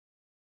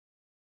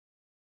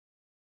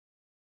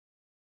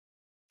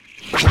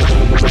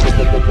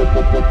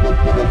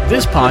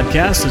This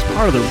podcast is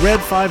part of the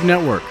Red 5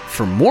 Network.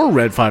 For more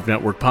Red 5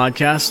 Network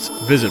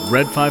podcasts, visit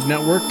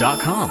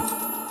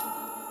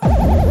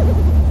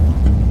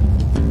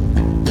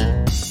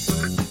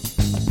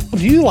red5network.com.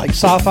 Do you like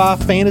sci-fi,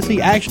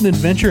 fantasy, action,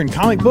 adventure, and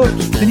comic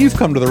books? Then you've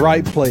come to the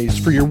right place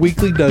for your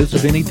weekly dose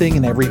of anything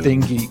and everything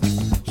geek.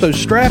 So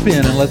strap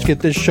in and let's get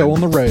this show on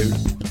the road.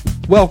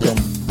 Welcome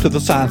to the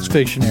Science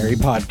Fictionary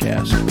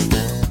Podcast.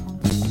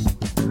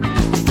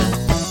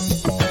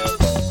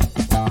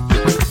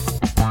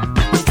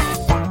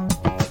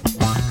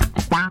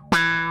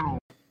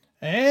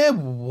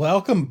 And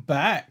welcome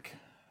back,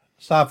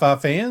 sci-fi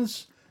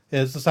fans.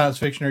 It's the Science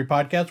Fictionary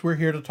Podcast. We're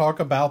here to talk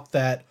about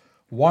that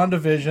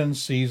WandaVision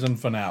season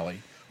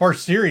finale, or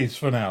series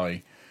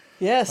finale.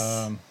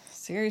 Yes,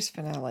 series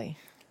finale.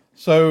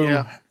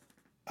 So,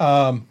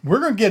 we're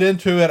going to get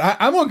into it.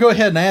 I'm going to go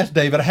ahead and ask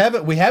David.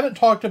 We haven't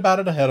talked about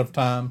it ahead of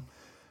time.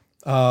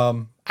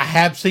 I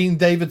have seen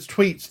David's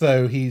tweets,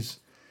 though. He's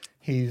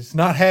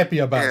not happy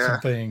about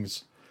some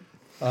things.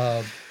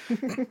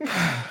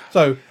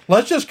 So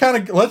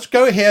let's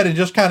go ahead and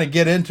just kind of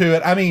get into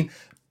it. I mean,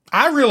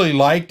 I really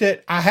liked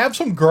it. I have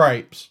some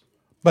gripes,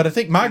 but I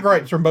think my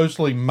gripes are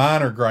mostly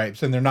minor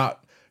gripes, and they're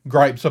not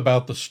gripes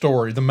about the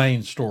story, the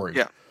main story.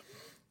 Yeah.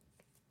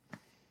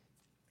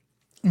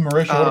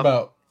 Marisha, what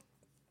about?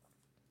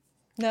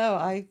 No,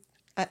 I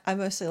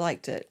mostly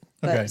liked it.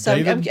 But, Okay, so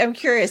David? I'm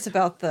curious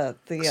about the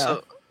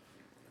So,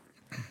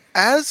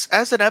 as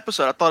an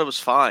episode, I thought it was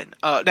fine.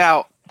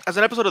 Now, as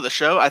an episode of the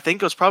show, I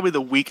think it was probably the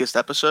weakest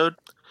episode.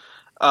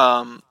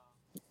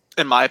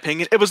 In my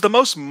opinion, it was the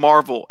most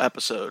Marvel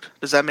episode.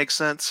 Does that make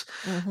sense?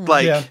 Mm-hmm.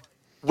 Like,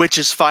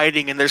 witches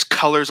fighting and there's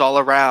colors all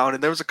around,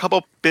 and there was a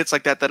couple bits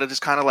like that it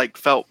just kind of like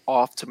felt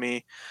off to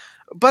me.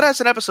 But as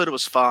an episode, it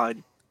was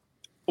fine.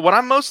 What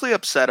I'm mostly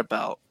upset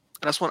about,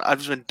 and that's what I've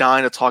just been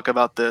dying to talk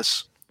about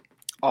this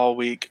all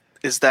week,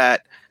 is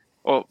that,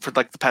 well, for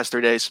like the past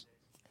 3 days,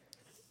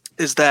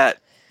 is that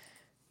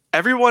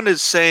everyone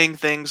is saying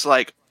things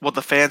like, well,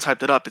 the fans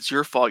hyped it up, it's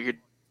your fault, you're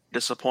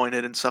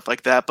disappointed and stuff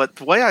like that. But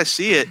the way I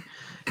see it,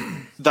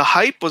 the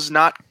hype was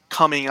not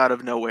coming out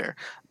of nowhere.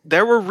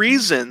 There were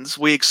reasons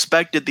we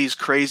expected these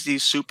crazy,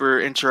 super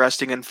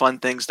interesting and fun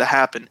things to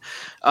happen.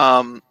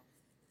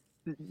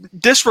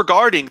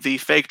 Disregarding the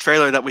fake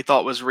trailer that we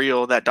thought was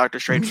real, that Doctor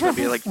Strange was going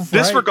to be like,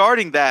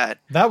 disregarding that.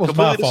 That was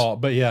my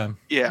fault, but yeah.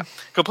 Yeah.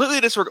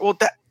 Completely disregard. Well,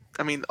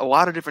 a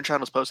lot of different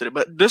channels posted it,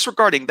 but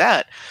disregarding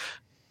that,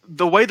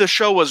 the way the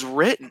show was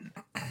written,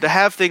 to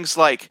have things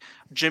like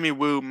Jimmy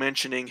Woo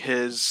mentioning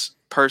his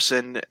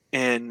person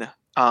in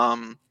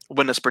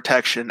witness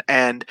protection,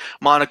 and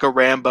Monica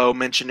Rambeau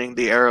mentioning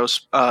the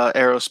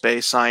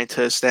aerospace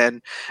scientist,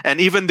 and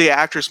even the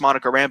actress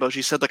Monica Rambeau,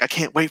 she said, like, I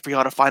can't wait for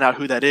y'all to find out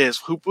who that is,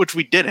 which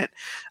we didn't.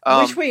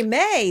 Which we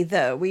may,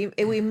 though.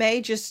 We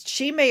may just,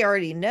 she may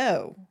already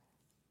know.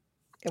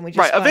 And we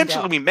just right,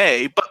 eventually we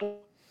may,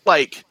 but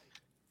like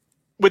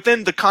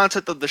within the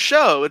concept of the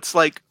show, it's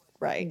like,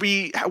 right,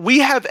 we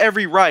have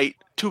every right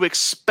to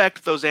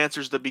expect those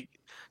answers to be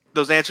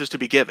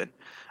given.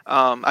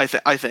 I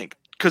think,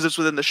 because it's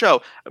within the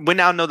show. We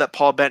now know that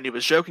Paul Bettany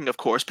was joking, of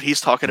course, but he's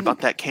talking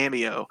about that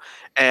cameo.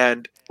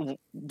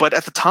 But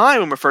at the time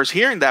when we're first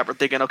hearing that, we're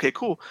thinking, okay,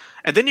 cool.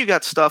 And then you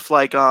got stuff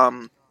like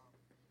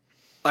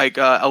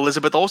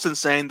Elizabeth Olsen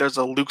saying there's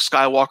a Luke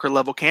Skywalker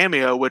level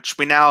cameo, which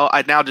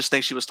I now just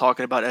think she was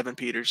talking about Evan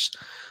Peters.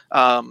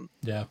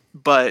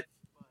 But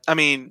I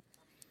mean,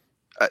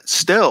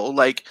 still,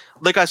 like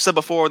I said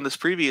before in this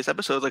previous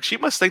episode, like, she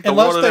must think the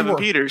world of Evan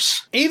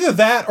Peters. Either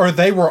that, or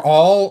they were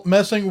all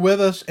messing with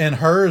us, and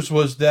hers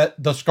was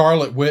that the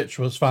Scarlet Witch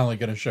was finally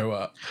going to show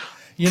up.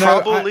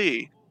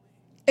 Probably.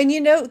 And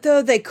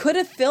though, they could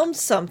have filmed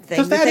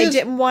something that they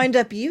didn't wind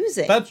up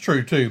using. That's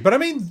true too. But I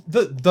mean,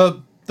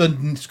 the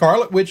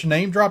Scarlet Witch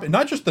name drop, and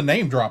not just the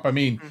name drop. I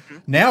mean,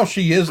 now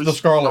she is the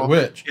Scarlet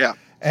Witch. Yeah.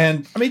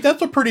 And I mean,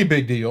 that's a pretty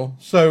big deal.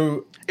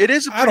 So it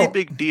is a pretty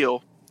big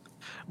deal.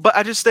 But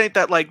I just think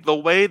that, like, the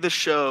way the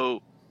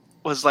show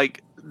was,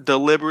 like,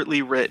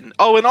 deliberately written.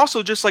 Oh, and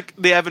also just, like,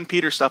 the Evan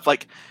Peters stuff.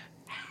 Like,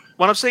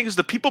 what I'm saying is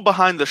the people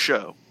behind the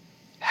show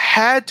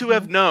had to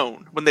have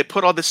known when they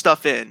put all this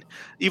stuff in,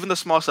 even the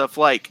small stuff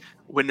like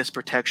witness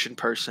protection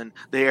person,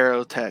 the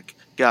aerotech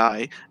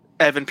guy,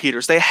 Evan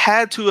Peters. They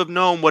had to have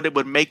known what it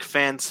would make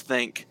fans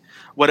think,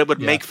 what it would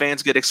make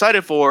fans get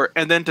excited for,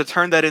 and then to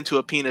turn that into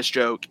a penis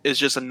joke is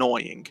just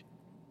annoying.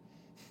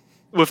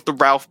 With the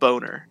Ralph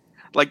Boner.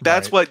 Like,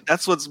 that's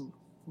what's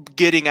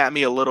getting at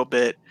me a little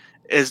bit,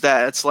 is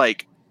that it's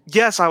like,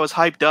 yes, I was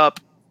hyped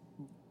up,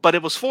 but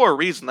it was for a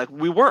reason. Like,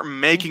 we weren't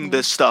making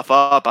this stuff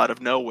up out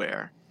of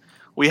nowhere.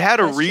 We had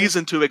a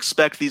reason to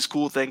expect these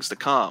cool things to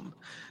come,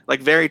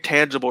 like very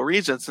tangible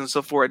reasons. And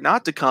so for it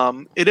not to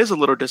come, it is a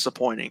little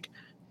disappointing.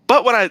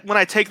 But when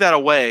I take that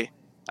away,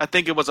 I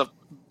think it was a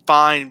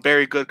fine,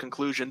 very good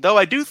conclusion. Though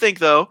I do think,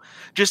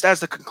 just as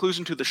the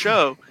conclusion to the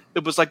show,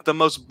 it was like the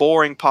most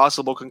boring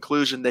possible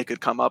conclusion they could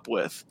come up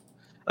with.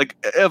 Like,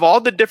 of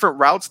all the different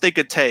routes they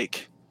could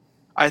take,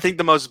 I think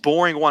the most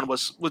boring one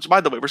was, which,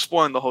 by the way, we're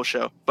spoiling the whole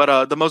show,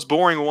 but the most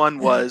boring one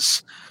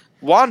was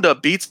Wanda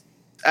beats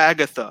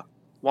Agatha.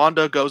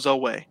 Wanda goes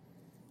away.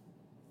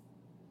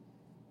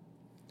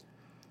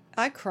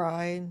 I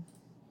cried.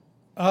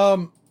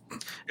 It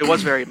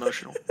was very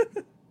emotional.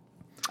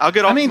 I'll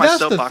get off my that's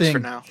the soapbox for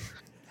thing. now.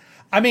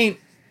 I mean,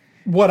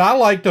 what I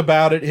liked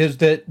about it is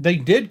that they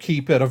did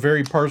keep it a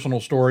very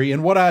personal story.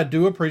 And what I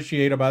do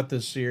appreciate about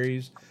this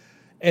series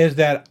is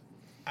that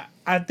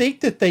I think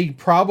that they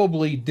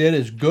probably did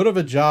as good of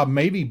a job,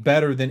 maybe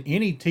better than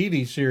any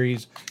TV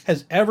series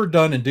has ever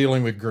done in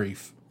dealing with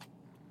grief.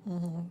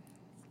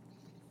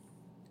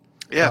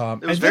 Yeah,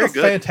 it was and very did a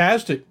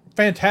good.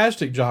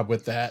 fantastic job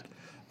with that.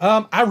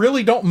 I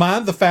really don't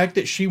mind the fact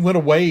that she went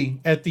away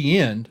at the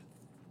end.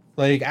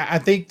 Like, I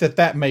think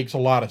that makes a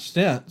lot of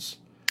sense.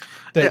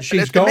 That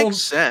she's it gone. makes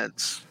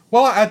sense.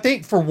 Well, I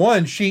think for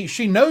one,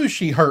 she knows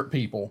she hurt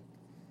people,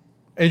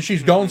 and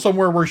she's gone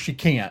somewhere where she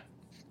can't.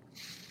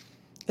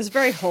 It's a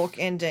very Hulk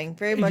ending.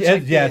 Very much Yeah,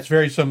 like it's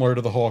very similar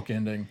to the Hulk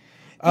ending.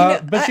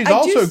 But she's I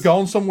also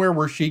gone somewhere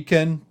where she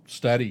can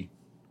study.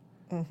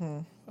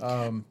 And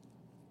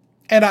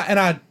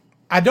I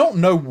don't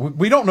know.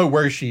 We don't know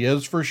where she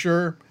is for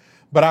sure.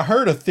 But I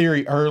heard a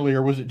theory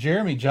earlier. Was it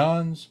Jeremy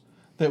Johns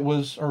that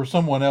was, or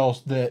someone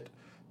else that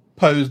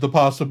posed the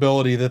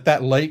possibility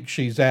that lake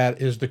she's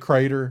at is the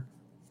crater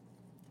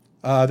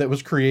that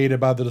was created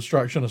by the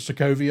destruction of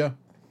Sokovia?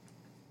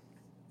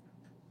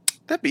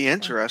 That'd be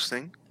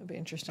interesting. That'd be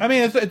interesting. I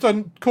mean, it's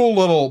a cool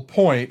little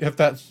point if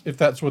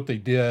that's what they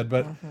did.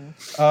 But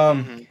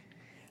and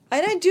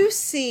I do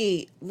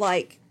see,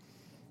 like,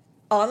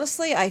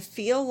 honestly, I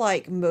feel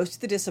like most of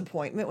the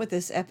disappointment with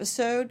this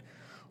episode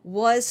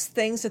was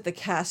things that the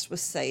cast was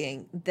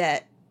saying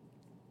that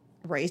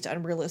raised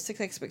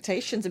unrealistic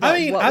expectations about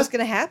what was going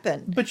to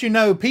happen. But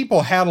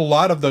people had a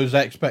lot of those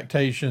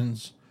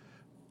expectations.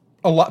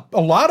 A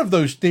lot of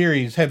those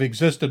theories have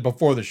existed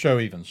before the show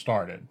even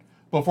started,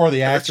 before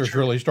the actors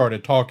really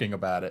started talking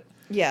about it.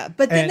 Yeah,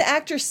 but then the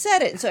actor said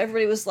it, and so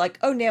everybody was like,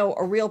 "Oh no,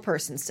 a real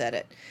person said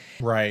it."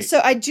 Right. So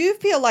I do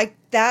feel like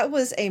that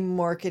was a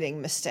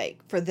marketing mistake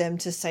for them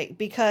to say,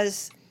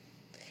 because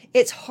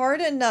it's hard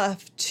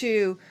enough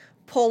to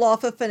pull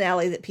off a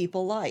finale that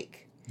people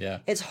like. Yeah.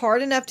 It's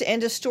hard enough to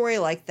end a story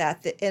like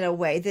that in a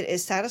way that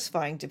is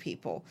satisfying to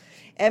people.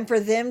 And for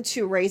them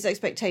to raise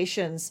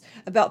expectations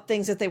about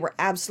things that they were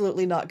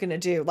absolutely not going to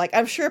do. Like,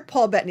 I'm sure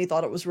Paul Bettany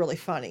thought it was really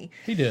funny.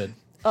 He did.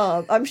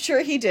 I'm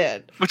sure he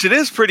did. Which it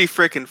is pretty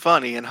freaking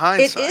funny in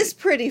hindsight. It is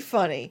pretty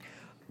funny.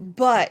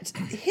 But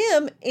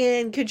him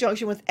in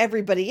conjunction with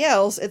everybody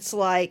else, it's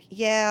like,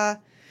 yeah,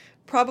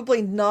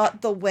 probably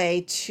not the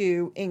way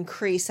to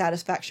increase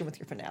satisfaction with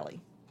your finale.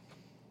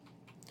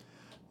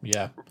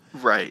 Yeah.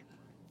 Right.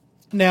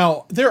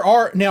 Now,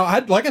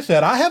 like I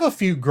said, I have a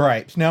few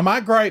gripes. Now, my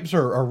gripes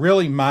are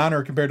really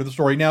minor compared to the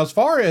story. Now, as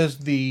far as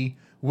the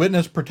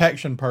witness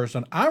protection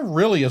person, I'm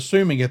really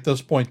assuming at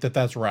this point that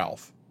that's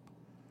Ralph.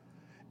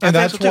 And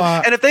that's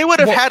why. And if they would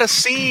have had a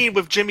scene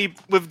with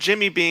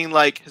Jimmy being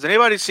like, "Has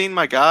anybody seen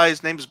my guy?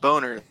 His name's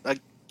Boner." Like,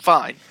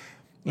 fine.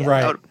 Yeah,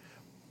 right.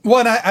 Well,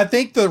 and I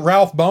think that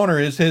Ralph Boner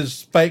is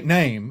his fake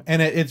name,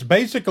 and it's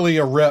basically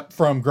a rip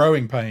from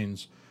Growing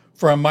Pains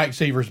from Mike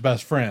Seaver's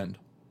best friend.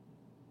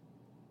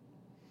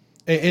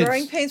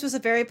 Growing Pains was a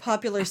very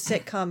popular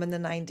sitcom in the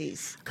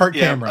 90s. Kirk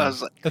Cameron.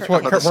 That's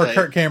where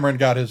Kirk Cameron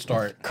got his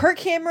start. Kirk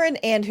Cameron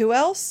and who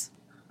else?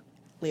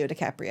 Leo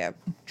DiCaprio.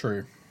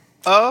 True.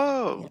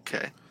 Oh,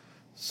 okay.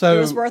 So it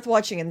was worth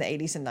watching in the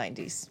 80s and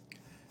 90s.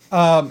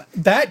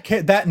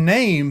 That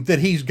name that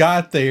he's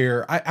got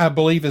there, I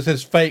believe, is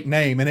his fake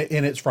name, and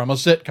it's from a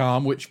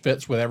sitcom, which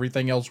fits with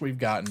everything else we've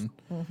gotten.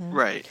 Mm-hmm.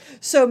 Right.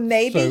 So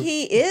maybe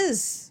he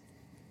is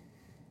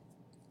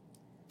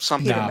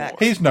something.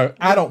 No,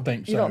 I don't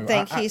think so. You don't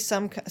think he's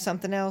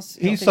something else?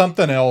 He's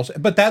something else,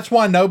 but that's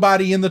why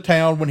nobody in the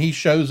town, when he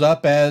shows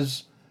up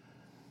as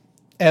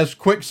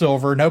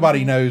Quicksilver,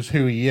 nobody knows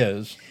who he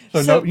is.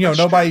 So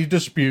nobody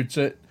disputes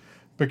it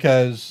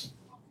because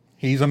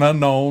he's an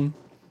unknown.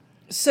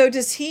 So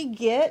does he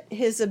get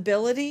his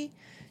ability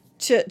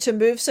to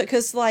move? So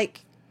because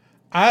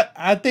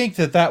I think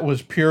that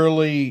was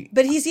purely.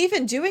 But he's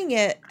even doing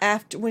it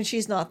after when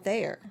she's not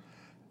there.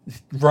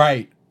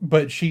 Right,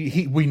 but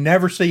we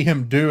never see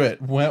him do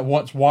it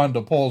once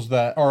Wanda pulls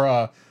that,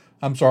 or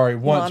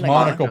once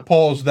Monica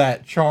pulls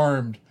that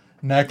charmed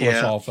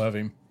necklace off of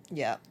him.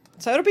 Yeah,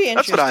 so it'll be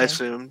interesting. That's what I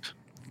assumed.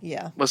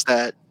 Yeah, was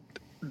that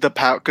the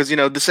power? Because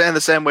the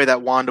same way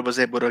that Wanda was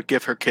able to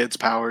give her kids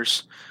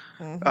powers.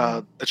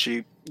 That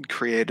she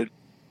created.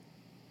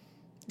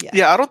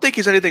 Yeah, I don't think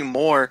he's anything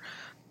more.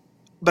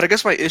 But I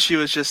guess my issue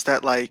is just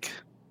that,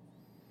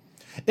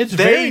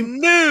 they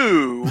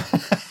knew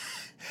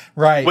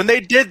right when they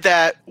did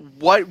that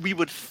what we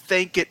would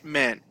think it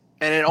meant,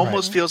 and it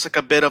almost feels like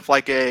a bit of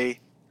we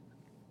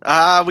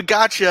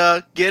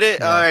gotcha, get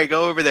it? Yeah. All right,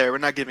 go over there. We're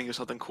not giving you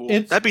something cool.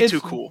 That'd be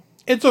too cool.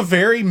 It's a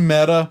very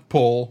meta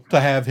pull to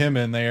have him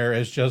in there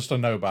as just a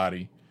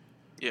nobody.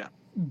 Yeah,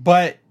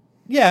 but.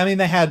 Yeah, I mean,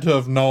 they had to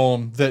have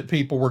known that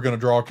people were going to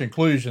draw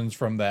conclusions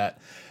from that.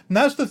 And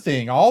that's the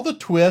thing. All the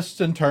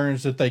twists and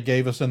turns that they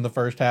gave us in the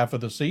first half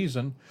of the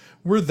season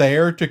were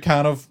there to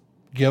kind of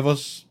give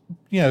us,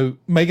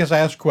 make us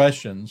ask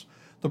questions.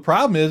 The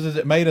problem is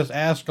it made us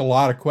ask a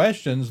lot of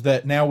questions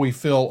that now we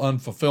feel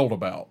unfulfilled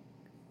about.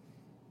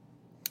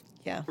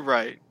 Yeah.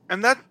 Right.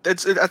 And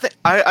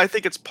I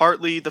think it's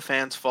partly the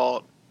fans'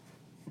 fault,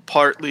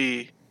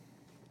 partly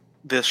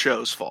this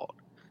show's fault.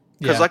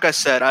 Because, like I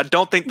said, I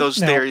don't think those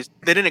theories,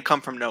 they didn't come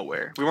from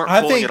nowhere. We weren't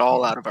pulling it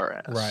all out of our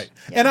ass. Right.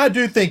 Yeah. And I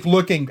do think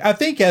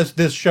as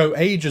this show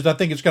ages, I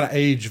think it's going to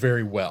age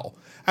very well.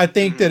 I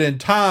think that in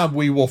time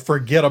we will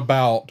forget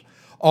about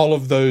all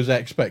of those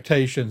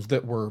expectations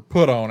that were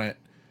put on it,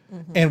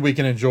 and we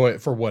can enjoy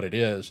it for what it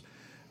is.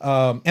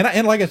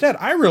 And like I said,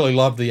 I really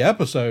loved the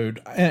episode,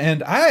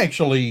 and I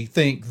actually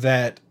think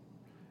that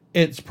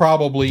it's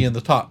probably in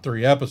the top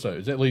 3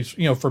 episodes. At least,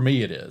 for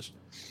me it is.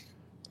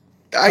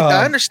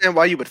 I understand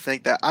why you would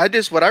think that.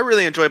 What I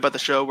really enjoy about the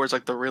show was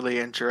like the really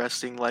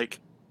interesting, like,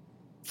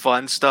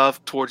 fun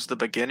stuff towards the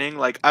beginning.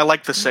 Like, I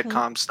like the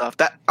sitcom stuff.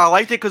 That I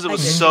liked it because it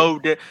was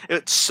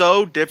it's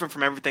so different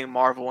from everything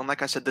Marvel. And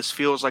like I said, this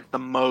feels like the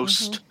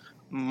most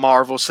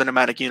Marvel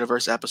Cinematic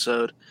Universe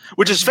episode,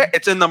 which is fair.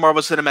 It's in the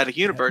Marvel Cinematic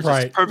Universe.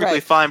 Right. It's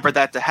perfectly fine for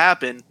that to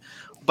happen.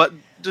 But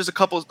there's a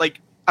couple, like,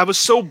 I was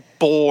so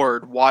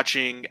bored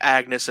watching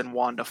Agnes and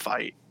Wanda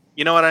fight.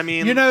 You know what I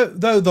mean?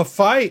 Though the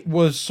fight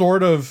was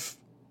sort of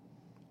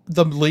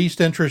the least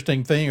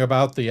interesting thing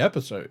about the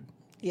episode.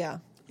 Yeah,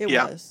 it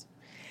was.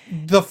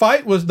 The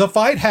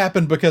fight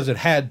happened because it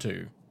had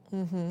to.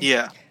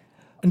 Yeah.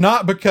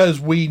 Not because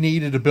we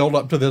needed to build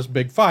up to this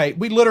big fight.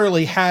 We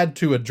literally had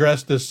to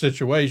address this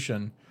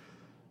situation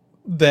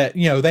that,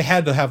 they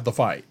had to have the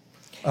fight.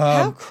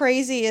 How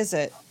crazy is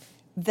it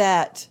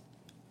that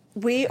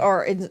we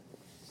are in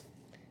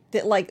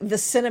that, like, the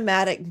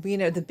cinematic,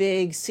 the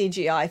big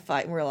CGI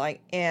fight, and we're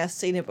like,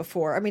 seen it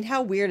before. I mean,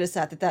 how weird is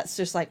that that's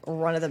just like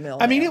run of the mill?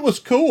 I mean, it was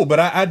cool, but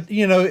I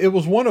it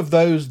was one of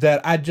those that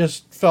I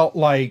just felt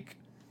like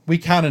we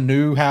kind of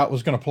knew how it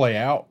was going to play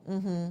out.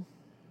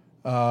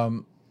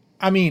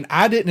 I mean,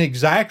 I didn't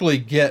exactly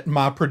get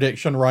my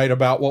prediction right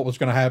about what was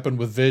going to happen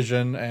with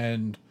Vision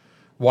and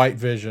White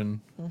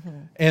Vision,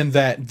 and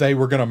that they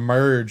were going to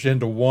merge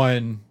into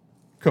one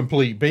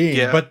complete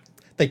being, but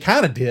they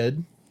kind of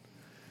did.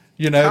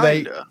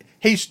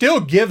 He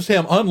still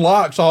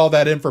unlocks all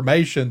that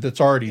information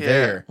that's already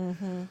there.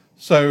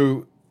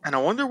 So, and I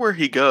wonder where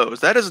he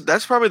goes.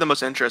 That's probably the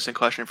most interesting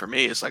question for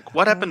me. Is like,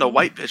 what happened to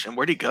White Vision?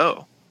 Where'd he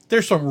go?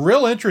 There's some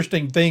real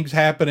interesting things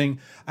happening.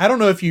 I don't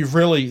know if you've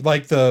really,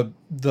 like, the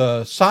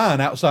sign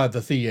outside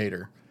the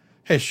theater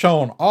has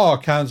shown all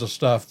kinds of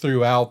stuff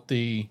throughout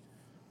the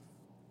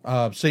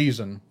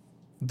season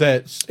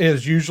that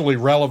is usually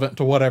relevant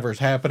to whatever's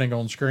happening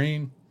on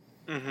screen.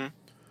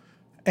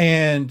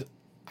 And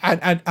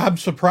I'm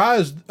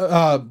surprised.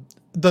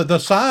 The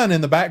sign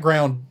in the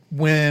background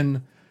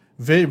when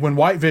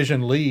White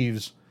Vision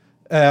leaves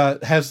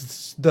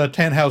has the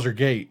Tannhauser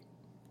Gate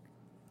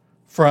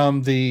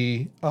from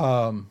the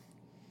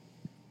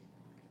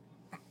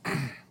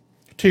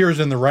 "Tears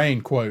in the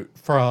Rain" quote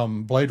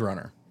from Blade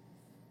Runner.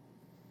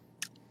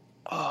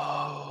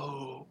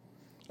 Oh,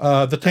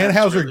 the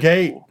Tannhauser really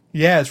Gate. Cool.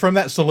 Yeah, it's from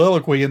that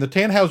soliloquy, and the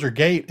Tannhauser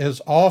Gate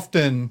is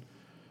often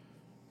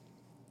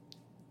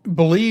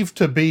believed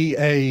to be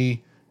a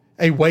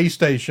way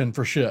station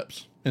for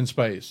ships in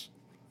space.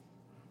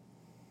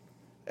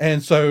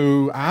 And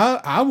so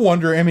I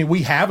wonder, I mean,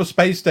 we have a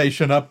space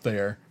station up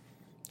there.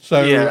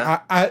 So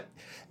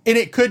and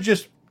it could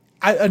just,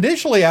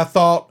 initially I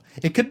thought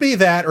it could be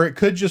that, or it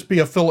could just be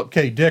a Philip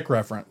K. Dick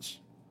reference.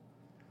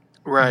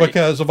 Right.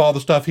 Because of all the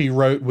stuff he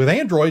wrote with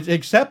androids,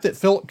 except that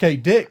Philip K.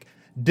 Dick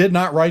did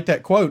not write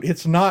that quote.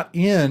 It's not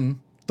in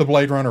the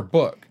Blade Runner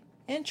book.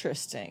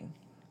 Interesting.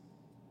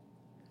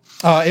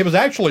 It was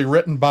actually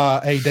written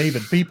by a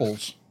David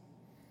Peoples.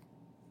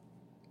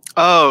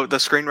 Oh, the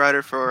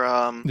screenwriter for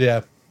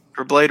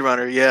for Blade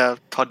Runner. Yeah,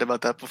 I've talked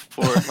about that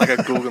before. Like, I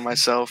Googled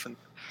myself, and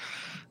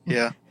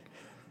I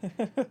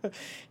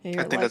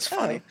think that's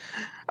funny.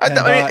 I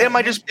mean,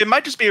 it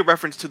might just be a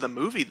reference to the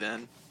movie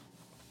then.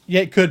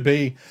 Yeah, it could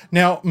be.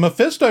 Now,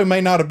 Mephisto may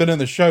not have been in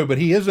the show, but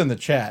he is in the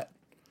chat.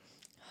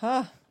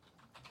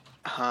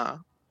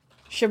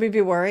 Should we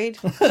be worried?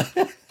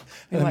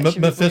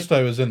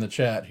 Mephisto is in the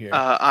chat here.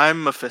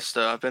 I'm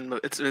Mephisto.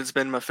 It's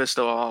been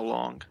Mephisto all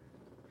along.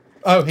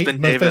 Oh, it's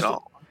been David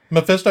all.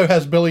 Mephisto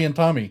has Billy and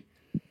Tommy.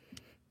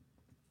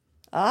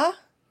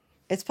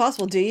 It's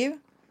possible. Do you?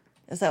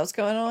 Is that what's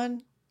going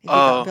on? You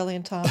got Billy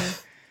and Tommy.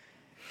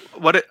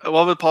 What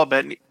does Paul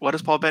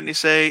Bettany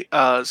say?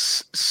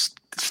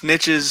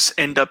 Snitches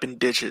end up in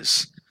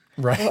ditches.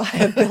 Right. Well, I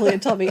have Billy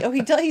and Tommy. Oh,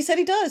 he said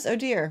he does. Oh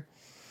dear.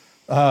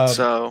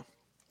 But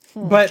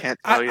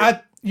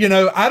I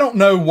don't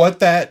know what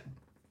that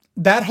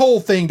whole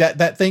thing,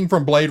 that thing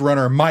from Blade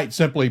Runner might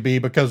simply be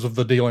because of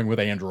the dealing with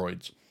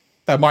androids.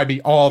 That might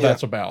be all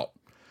that's about.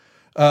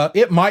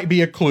 It might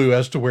be a clue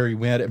as to where he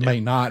went. It may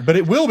not, but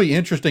it will be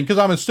interesting because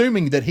I'm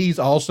assuming that he's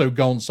also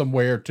gone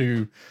somewhere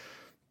to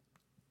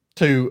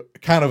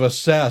kind of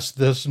assess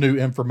this new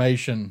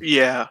information.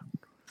 Yeah.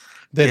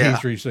 That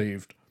he's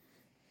received.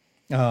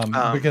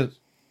 Because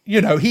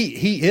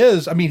he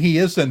is. I mean, he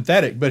is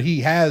synthetic, but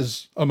he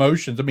has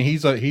emotions. I mean,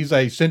 he's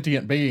a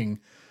sentient being.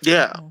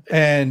 Yeah,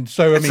 And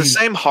so it's the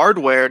same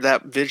hardware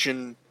that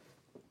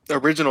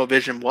original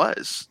Vision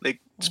was. They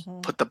just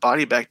put the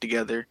body back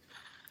together,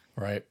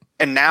 right?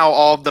 And now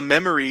all of the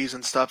memories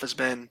and stuff has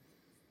been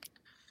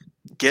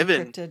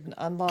given Encrypted and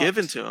unlocked.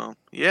 given to him.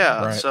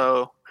 Yeah, Right.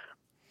 so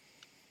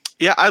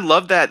yeah, I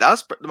love that. That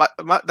was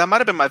that might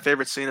have been my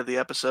favorite scene of the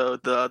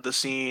episode. The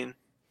scene,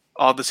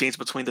 all the scenes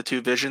between the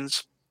two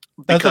visions.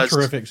 That's a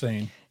terrific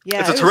scene. Yeah,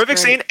 it's a terrific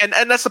scene, and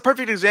that's the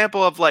perfect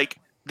example of like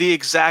the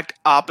exact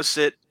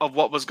opposite of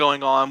what was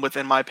going on with,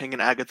 in my opinion,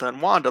 Agatha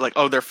and Wanda. Like,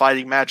 oh, they're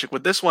fighting magic.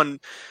 With this one,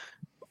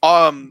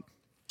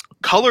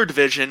 Colored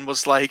Vision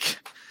was like,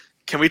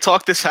 can we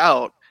talk this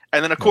out?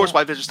 And then of course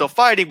White Vision's still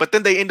fighting, but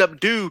then they end up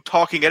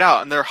talking it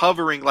out, and they're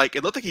hovering, like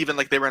it looked like even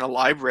like they were in a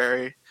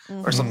library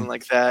or something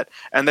like that,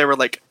 and they were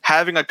like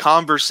having a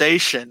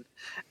conversation,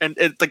 and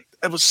it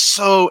was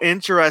so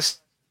interesting.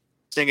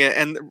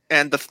 And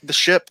the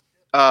ship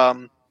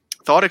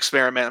thought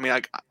experiment. I mean,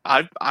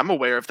 I'm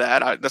aware of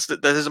that. This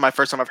isn't my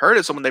first time I've heard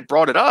it. So when they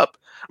brought it up,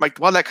 I'm like,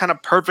 well, that kind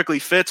of perfectly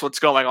fits what's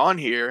going on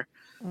here.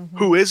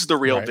 Who is the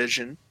real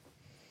Vision?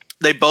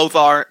 They both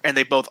are, and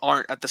they both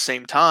aren't at the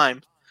same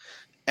time.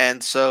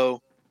 And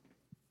so,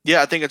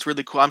 yeah, I think it's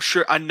really cool.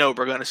 I know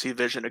we're going to see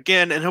Vision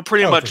again, and he'll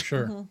pretty much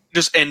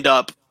just end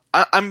up.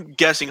 I'm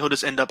guessing he'll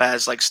just end up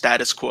as like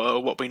status quo,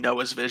 what we know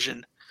as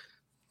Vision.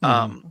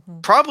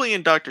 Probably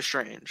in Doctor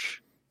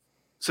Strange,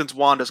 since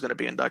Wanda's going to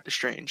be in Doctor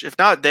Strange. If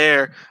not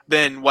there,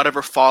 then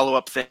whatever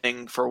follow-up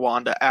thing for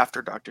Wanda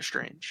after Doctor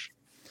Strange.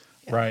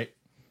 Right.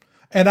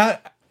 And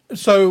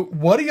so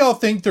what do y'all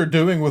think they're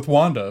doing with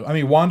Wanda? I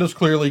mean, Wanda's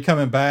clearly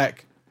coming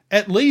back,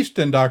 at least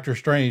in Doctor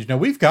Strange. Now,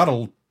 we've got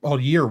a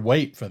year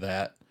wait for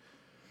that.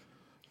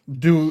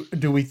 Do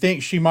we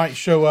think she might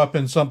show up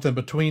in something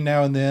between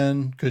now and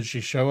then? Could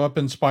she show up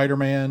in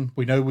Spider-Man?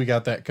 We know we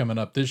got that coming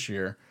up this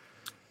year.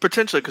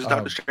 Potentially, because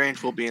Doctor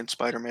Strange will be in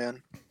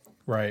Spider-Man.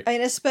 Right.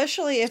 And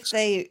especially if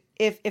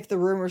the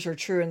rumors are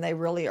true and they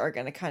really are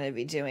going to kind of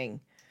be doing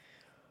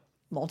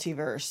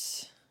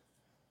multiverse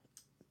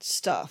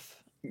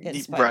stuff in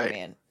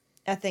Spider-Man.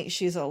 I think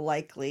she's a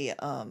likely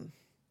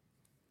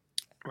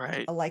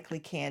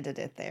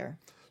candidate there.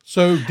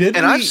 So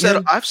I've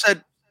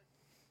said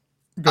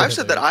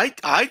that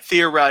I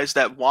theorized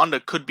that Wanda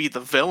could be the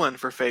villain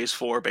for Phase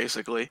 4,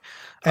 basically.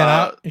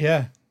 And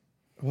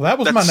well, that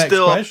was my next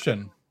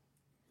question.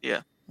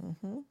 Yeah.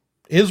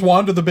 Is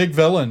Wanda the big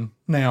villain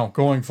now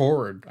going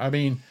forward? I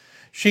mean,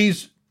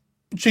 she's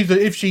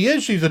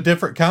a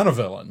different kind of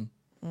villain.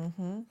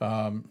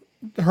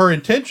 Her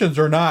intentions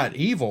are not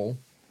evil,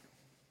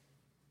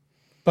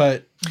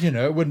 but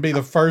it wouldn't be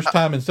the first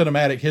time in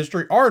cinematic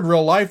history or in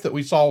real life that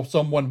we saw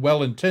someone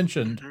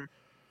well-intentioned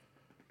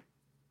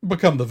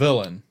become the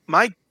villain.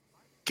 My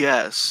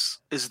guess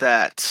is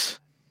that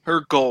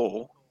her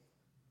goal,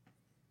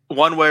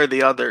 one way or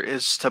the other,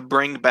 is to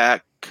bring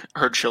back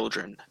her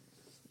children.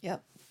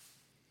 Yep.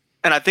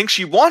 And I think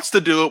she wants to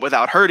do it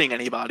without hurting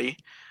anybody.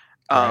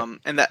 And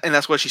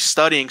that's why she's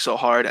studying so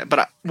hard.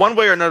 But one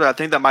way or another, I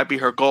think that might be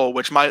her goal,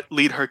 which might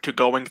lead her to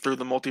going through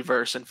the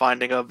multiverse and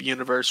finding a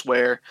universe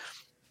where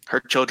her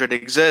children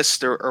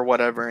exist or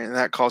whatever, and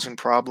that causing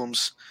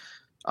problems.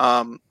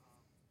 I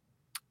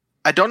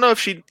don't know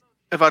if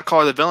I'd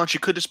call her the villain. She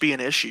could just be an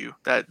issue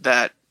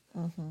that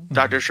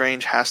Doctor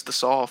Strange has to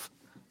solve.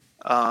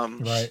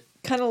 Right.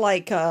 Kind of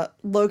like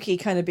Loki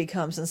kind of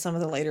becomes in some of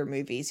the later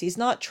movies. He's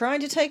not trying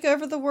to take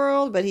over the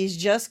world, but he's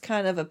just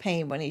kind of a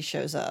pain when he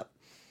shows up.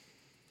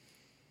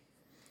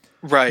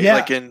 Right,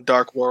 like in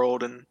Dark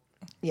World and...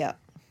 Yeah.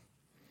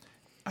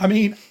 I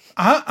mean,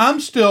 I'm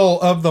still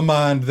of the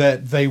mind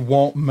that they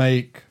won't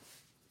make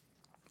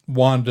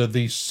Wanda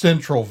the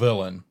central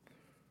villain.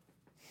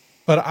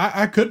 But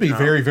I could be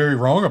very, very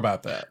wrong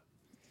about that.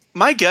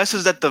 My guess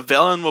is that the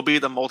villain will be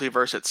the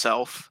multiverse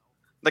itself.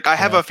 Like, I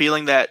have a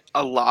feeling that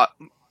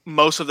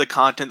most of the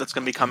content that's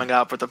going to be coming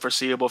out for the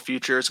foreseeable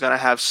future is going to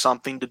have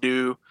something to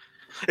do...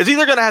 It's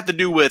either going to have to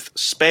do with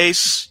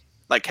space,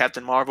 like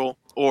Captain Marvel,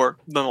 or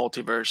the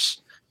multiverse.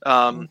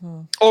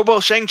 Or,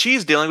 well, Shang-Chi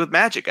is dealing with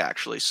magic,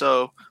 actually.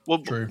 So,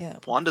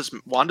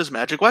 Wanda's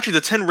magic. Well, actually,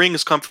 the 10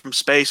 rings come from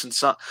space and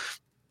some...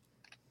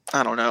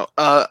 I don't know.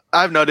 I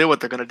have no idea what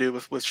they're going to do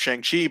with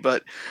Shang-Chi,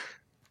 but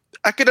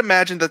I could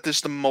imagine that the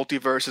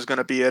multiverse is going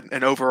to be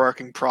an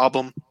overarching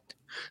problem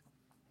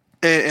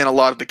in a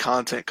lot of the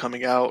content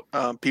coming out.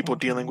 People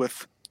dealing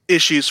with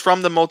issues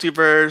from the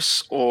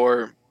multiverse,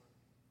 or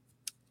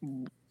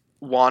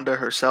Wanda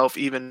herself,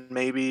 even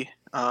maybe.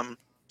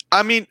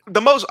 I mean,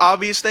 the most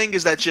obvious thing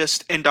is that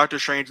just in Doctor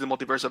Strange, the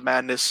Multiverse of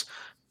Madness,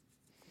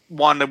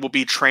 Wanda will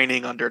be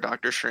training under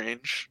Doctor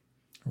Strange.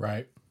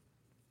 Right.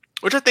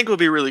 Which I think would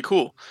be really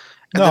cool.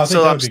 And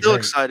I'm still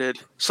excited.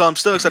 So I'm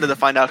still excited to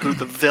find out who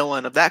the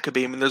villain of that could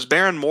be. I mean, there's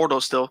Baron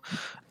Mordo still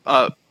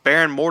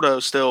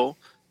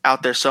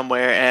out there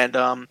somewhere,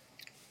 and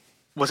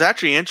was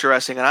actually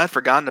interesting, and I'd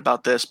forgotten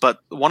about this,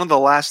 but one of the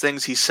last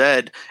things he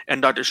said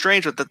in Doctor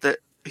Strange was that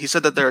he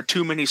said that there are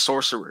too many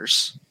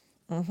sorcerers.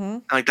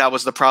 And, like, that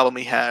was the problem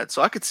he had.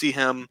 So I could see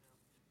him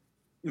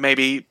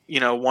maybe,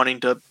 wanting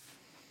to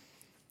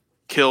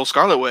kill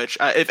Scarlet Witch.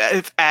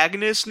 If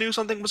Agnes knew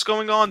something was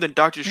going on, then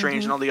Doctor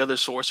Strange and all the other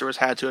sorcerers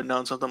had to have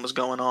known something was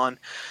going on.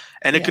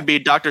 And it could be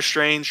Doctor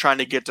Strange trying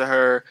to get to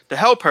her to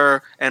help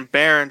her, and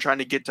Baron trying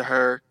to get to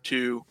her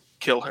to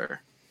kill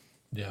her.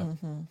 Yeah.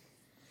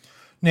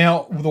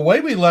 Now, the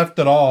way we left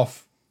it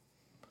off,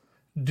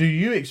 do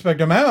you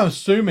expect, I'm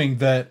assuming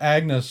that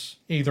Agatha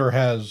either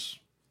has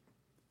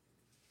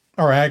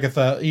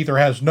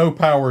no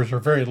powers or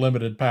very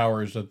limited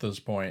powers at this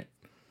point.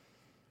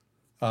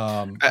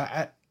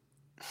 I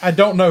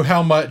don't know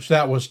how much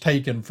that was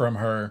taken from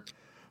her.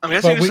 I'm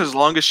guessing it's as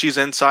long as she's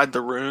inside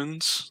the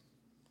runes.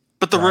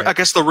 But I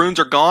guess the runes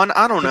are gone?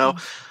 I don't know.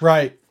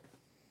 Right.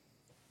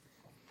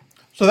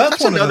 So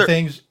that's one of the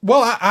things.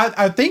 Well,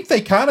 I think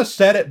they kind of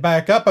set it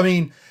back up. I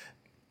mean,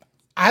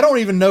 I don't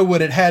even know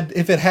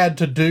if it had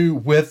to do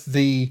with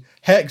the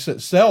hex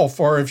itself,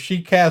 or if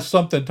she cast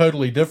something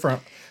totally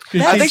different.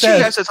 I think she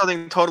casted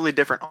something totally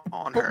different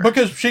on her.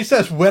 Because she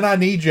says, when I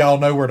need you, I'll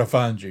know where to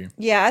find you.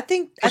 Yeah, I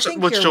think you're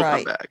right.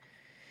 Come back.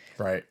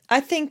 Right. I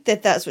think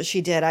that's what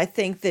she did. I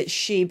think that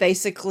she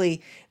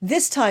basically,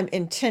 this time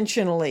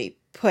intentionally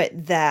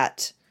put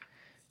that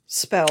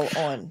spell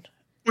on.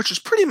 Which is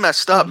pretty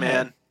messed up,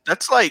 man.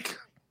 That's like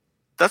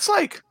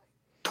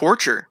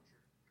torture.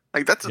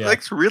 Like,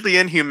 that's really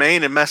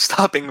inhumane and messed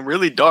up and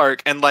really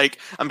dark. And, like,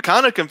 I'm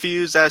kind of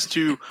confused as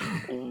to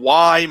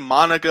why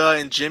Monica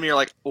and Jimmy are,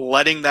 like,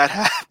 letting that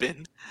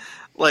happen.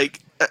 Like,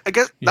 I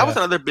guess that was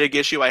another big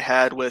issue I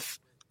had with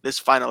this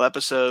final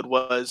episode,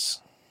 was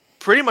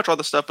pretty much all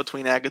the stuff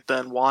between Agatha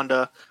and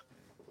Wanda.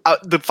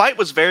 The fight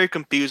was very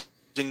confusing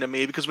to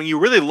me, because when you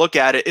really look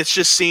at it, it's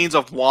just scenes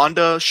of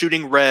Wanda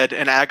shooting red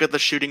and Agatha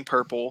shooting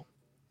purple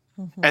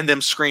and them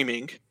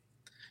screaming.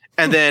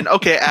 And then,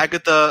 okay,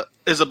 Agatha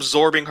is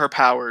absorbing her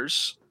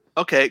powers.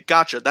 Okay,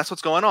 gotcha. That's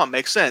what's going on.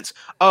 Makes sense.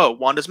 Oh,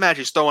 Wanda's mad.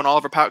 She's throwing all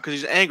of her power because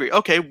she's angry.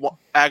 Okay,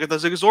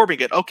 Agatha's absorbing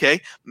it. Okay,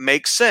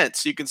 makes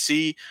sense. You can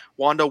see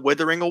Wanda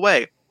withering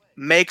away.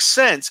 Makes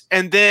sense.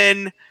 And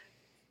then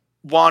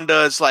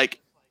Wanda's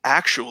like,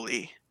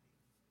 actually,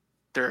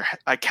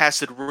 I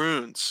casted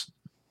runes.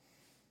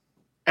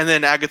 And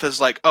then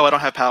Agatha's like, oh, I don't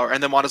have power.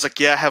 And then Wanda's like,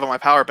 yeah, I have my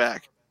power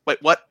back.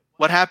 Wait, what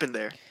happened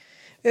there?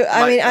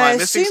 I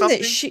assume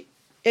that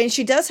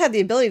she does have the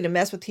ability to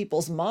mess with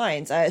people's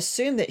minds. I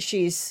assume that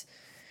she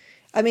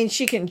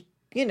can,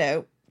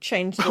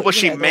 change. Was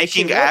she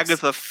making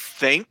Agatha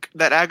think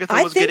that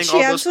Agatha was getting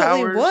all those powers? I think she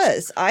absolutely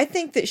was. I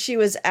think that she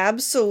was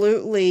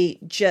absolutely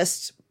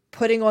just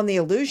putting on the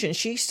illusion.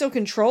 She still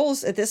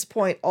controls, at this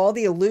point, all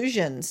the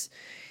illusions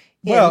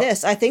in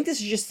this. I think this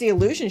is just the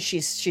illusion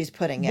she's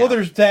putting out. Well,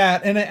 there's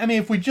that. And I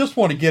mean, if we just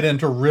want to get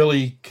into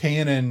really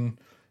canon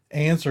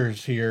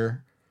answers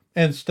here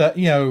and stuff,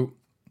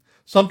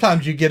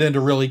 sometimes you get into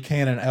really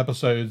canon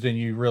episodes and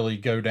you really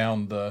go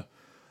down the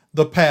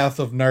path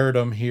of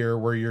nerdom here,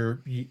 where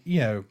it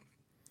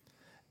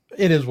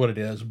is what it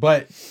is.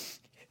 But,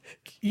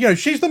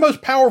 she's the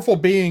most powerful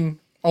being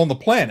on the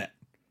planet.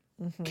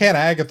 Can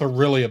Agatha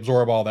really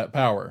absorb all that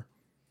power?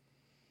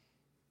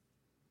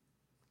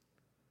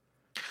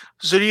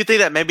 So do you think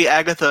that maybe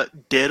Agatha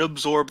did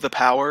absorb the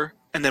power,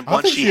 and then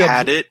once she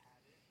had it,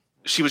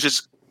 she was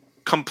just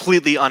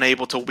completely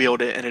unable to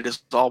wield it, and it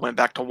just all went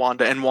back to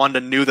Wanda, and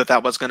Wanda knew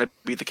that was going to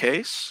be the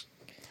case?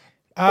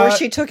 Or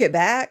she took it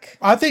back?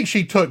 I think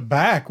she took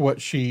back what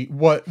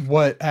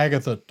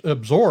Agatha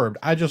absorbed.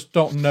 I just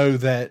don't know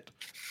that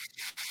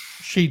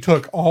she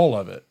took all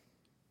of it.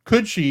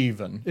 Could she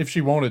even, if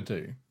she wanted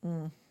to?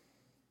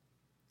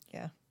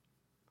 Yeah.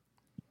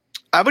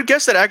 I would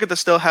guess that Agatha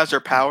still has her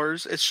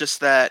powers. It's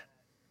just that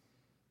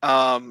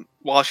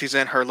while she's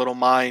in her little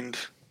mind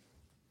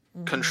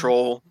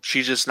control,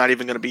 she's just not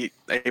even going to be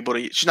able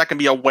to. She's not going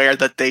to be aware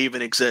that they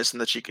even exist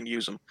and that she can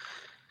use them,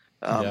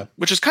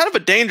 which is kind of a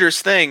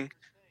dangerous thing.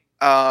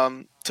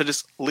 To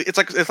just,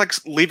 it's like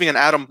leaving an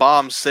atom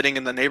bomb sitting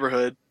in the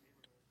neighborhood,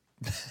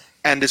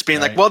 and just being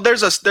like, well,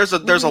 there's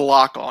a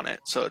lock on it,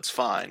 so it's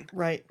fine.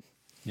 Right.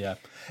 Yeah,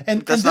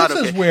 and this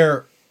is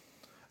where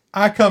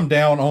I come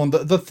down on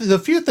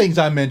the few things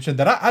I mentioned,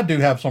 that I do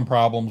have some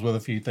problems with a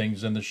few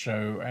things in the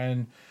show,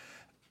 and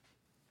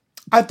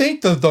I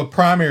think the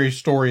primary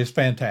story is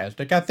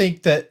fantastic. I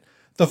think that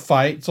the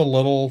fight's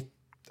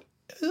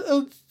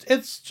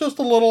it's just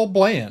a little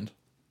bland.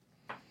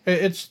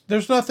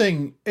 There's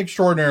nothing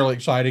extraordinarily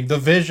exciting. The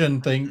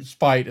Vision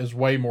fight is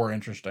way more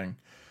interesting.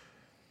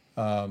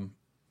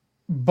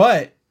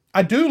 But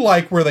I do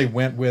like where they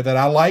went with it.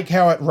 I like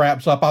how it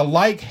wraps up. I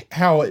like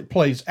how it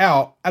plays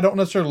out. I don't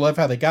necessarily love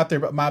how they got there,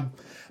 but my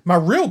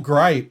real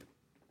gripe,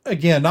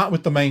 again, not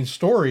with the main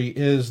story,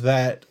 is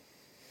that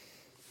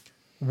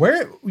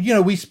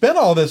we spent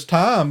all this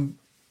time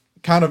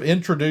kind of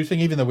introducing,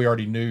 even though we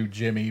already knew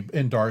Jimmy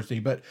and Darcy,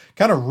 but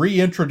kind of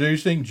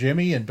reintroducing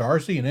Jimmy and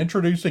Darcy and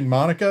introducing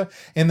Monica,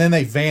 and then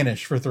they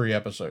vanish for 3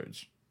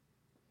 episodes.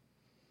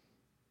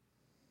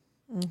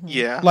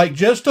 Yeah. Like,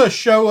 just to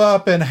show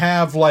up and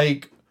have,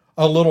 like,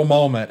 a little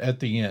moment at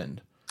the end.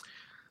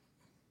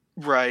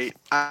 Right.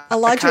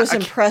 Elijah was I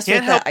impressed with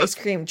can't help that ice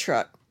cream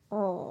truck.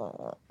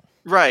 Oh.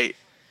 Right.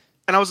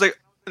 And I was like,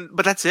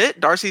 but that's it?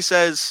 Darcy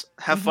says,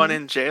 have fun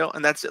Mm-hmm. in jail,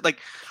 and that's it. Like,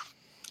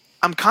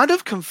 I'm kind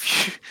of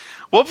confused.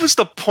 What was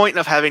the point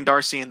of having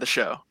Darcy in the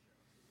show?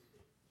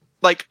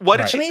 Like, what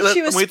did Right. I she, mean,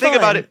 she was when we think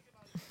about fun. it,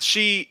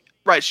 she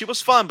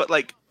was fun, but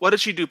like, what did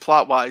she do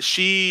plot wise?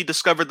 She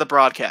discovered the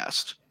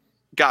broadcast.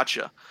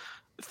 Gotcha.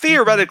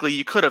 Theoretically,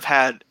 you could have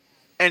had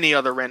any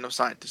other random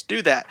scientist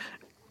do that.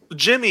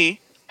 Jimmy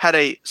had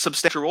a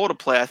substantial role to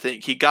play, I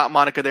think. He got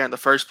Monica there in the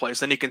first place.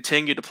 Then he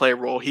continued to play a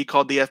role. He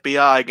called the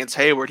FBI against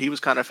Hayward. He was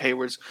kind of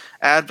Hayward's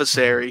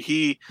adversary.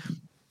 He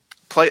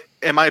played,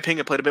 in my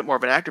opinion, played a bit more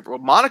of an active role.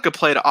 Monica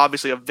played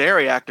obviously a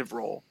very active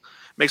role.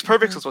 Makes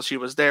perfect sense while she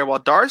was there. While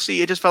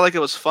Darcy, it just felt like it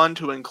was fun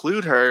to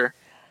include her.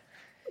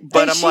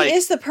 But And I'm she like,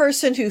 is the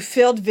person who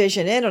filled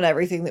Vision in on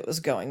everything that was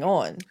going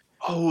on.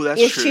 oh, that's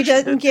If true. she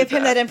doesn't give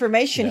him that that.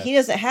 information, Yeah. he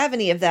doesn't have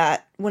any of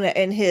that when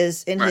in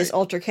his Right.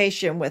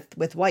 altercation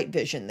with White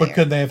Vision. But There,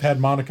 could they have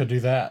had Monica do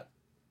that?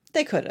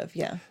 they could have,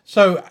 yeah.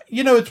 So,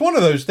 it's one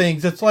of those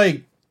things. It's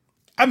like,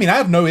 I mean, I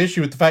have no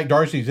issue with the fact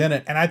Darcy's in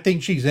it, and I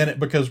think she's in it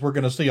because we're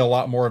going to see a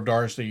lot more of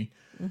Darcy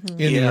in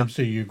the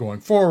MCU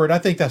going forward. I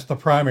think that's the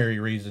primary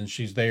reason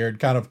she's there, and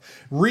kind of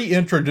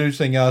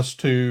reintroducing us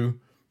to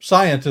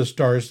scientist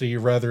Darcy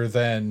rather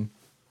than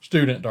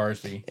student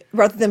Darcy.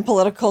 Rather than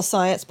political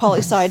science,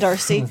 poli-sci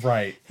Darcy.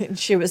 Right.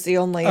 She was the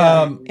only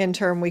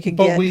intern we could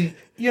But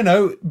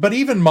get. but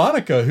even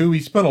Monica, who we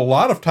spent a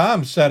lot of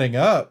time setting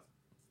up,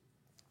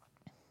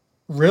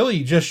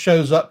 really just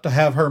shows up to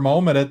have her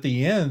moment at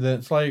the end. And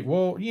it's like,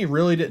 well, you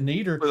really didn't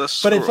need her. With a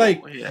But it's like,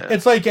 scroll, yeah.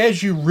 it's like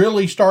as you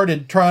really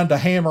started trying to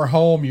hammer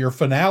home your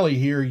finale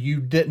here,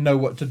 you didn't know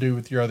what to do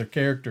with your other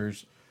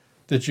characters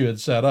that you had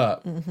set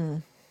up. Mm-hmm.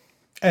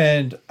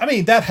 And I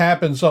mean, that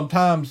happens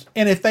sometimes.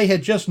 And if they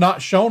had just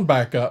not shown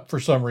back up for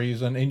some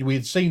reason and we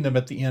had seen them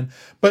at the end,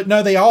 but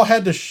no, they all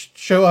had to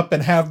show up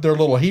and have their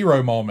little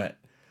hero moment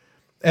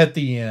at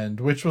the end,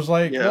 which was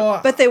like,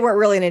 well, But they weren't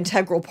really an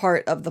integral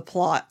part of the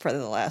plot for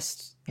the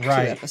last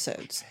Right. 2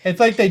 episodes. it's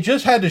like they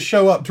just had to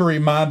show up to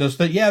remind us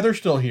that, yeah, they're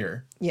still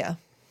here. Yeah.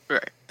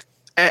 Right.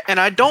 And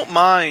I don't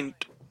mind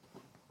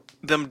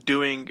them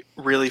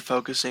really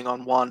focusing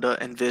on Wanda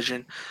and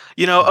Vision.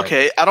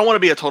 Okay, I don't want to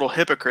be a total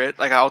hypocrite.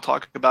 Like, I'll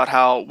talk about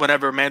how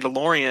whenever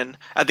Mandalorian,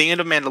 at the end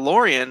of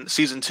Mandalorian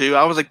season 2,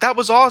 I was like, that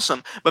was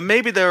awesome. But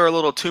maybe there were a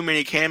little too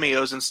many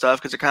cameos and stuff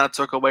because it kind of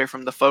took away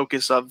from the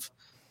focus of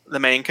the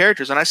main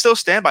characters. And I still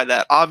stand by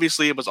that.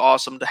 Obviously, it was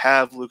awesome to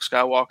have Luke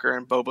Skywalker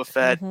and Boba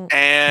Fett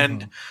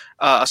and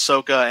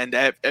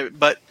Ahsoka,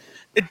 but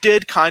it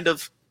did kind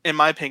of, in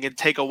my opinion,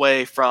 take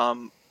away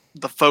from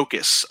the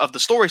focus of the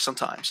story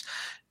sometimes.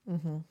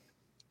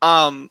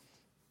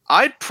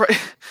 I'd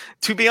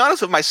to be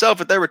honest with myself,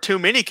 if there were too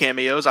many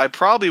cameos, I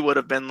probably would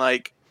have been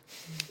like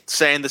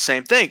saying the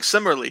same thing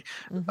similarly.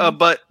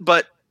 But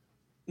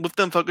with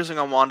them focusing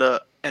on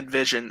Wanda and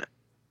Vision,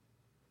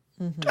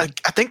 I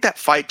think that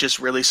fight just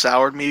really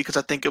soured me because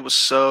I think it was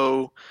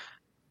so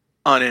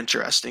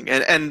uninteresting.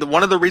 And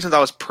one of the reasons I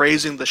was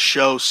praising the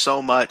show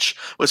so much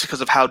was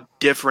because of how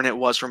different it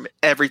was from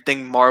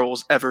everything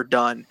Marvel's ever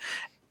done.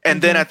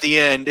 And then at the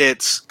end,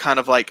 it's kind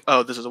of like,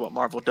 oh, this is what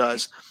Marvel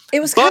does. It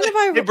was But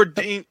kind of it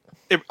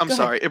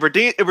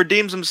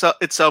redeems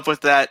itself with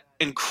that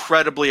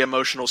incredibly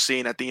emotional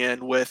scene at the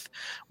end with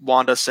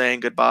Wanda saying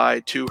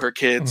goodbye to her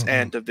kids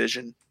and to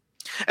Vision.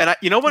 And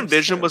when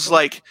Vision was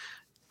like,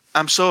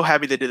 I'm so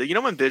happy they did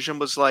it. When Vision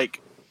was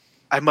like,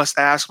 I must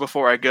ask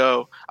before I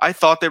go, I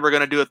thought they were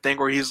going to do a thing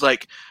where he's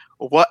like,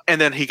 what? And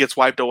then he gets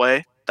wiped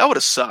away. That would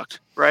have sucked,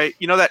 right?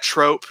 That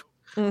trope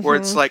where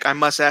it's like, I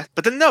must ask.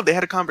 But then no, they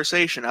had a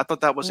conversation. I thought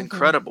that was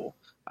incredible.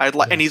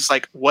 And he's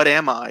like, what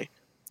am I?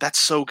 That's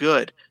so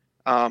good.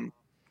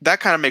 That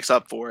kind of makes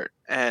up for it.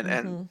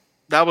 And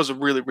that was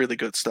really, really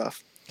good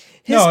stuff.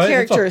 his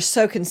character is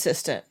so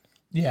consistent.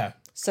 Yeah.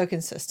 So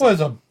consistent.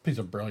 Well, he's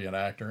a brilliant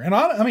actor. And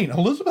I mean,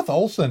 Elizabeth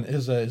Olsen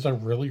is a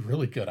really,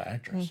 really good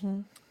actress.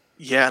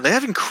 Yeah, they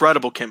have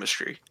incredible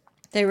chemistry.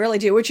 They really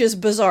do, which is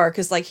bizarre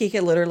because like he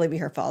could literally be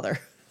her father.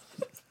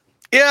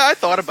 Yeah, I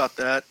thought about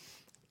that.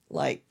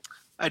 Like,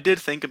 I did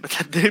think about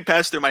that. They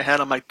passed through my head.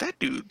 I'm like, that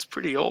dude's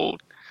pretty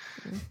old.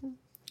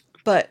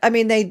 but I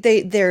mean, they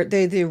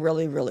do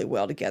really, really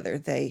well together.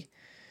 They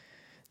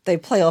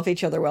play off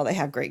each other well. They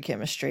have great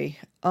chemistry.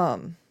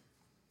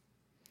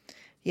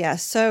 Yeah.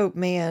 So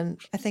man,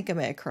 I think I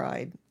may have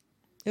cried.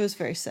 It was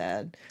very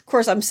sad. Of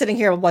course, I'm sitting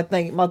here with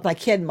my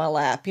kid in my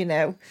lap. Right.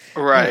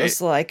 And it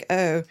was like,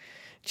 oh,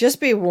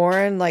 just be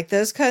warned. Like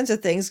those kinds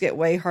of things get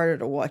way harder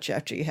to watch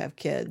after you have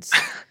kids.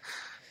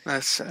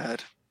 That's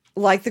sad.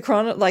 Like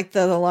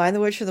the Lion, the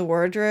Witch, and the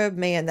Wardrobe,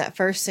 man, that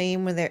first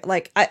scene when they're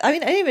like, I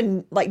mean, I didn't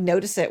even like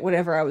notice it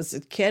whenever I was a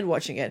kid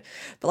watching it,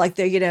 but like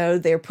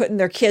they're putting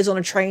their kids on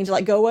a train to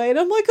like go away, and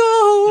I'm like,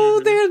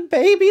 oh, their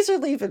babies are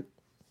leaving.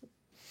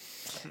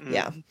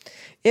 Yeah,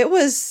 it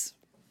was.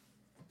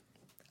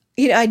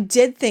 I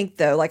did think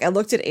though, like I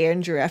looked at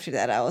Andrew after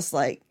that, I was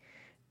like,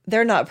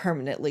 they're not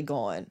permanently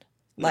gone.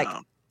 Like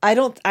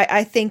No.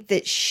 I think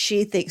that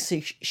she thinks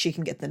she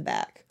can get them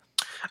back.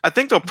 I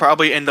think they'll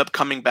probably end up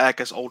coming back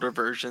as older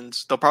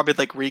versions. They'll probably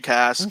like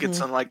recast, get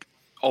some like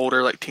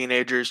older like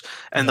teenagers,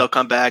 and they'll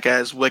come back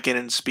as Wiccan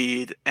and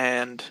Speed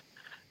and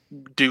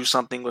do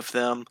something with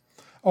them.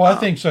 Oh, I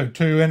think so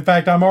too. In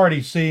fact, I'm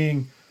already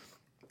seeing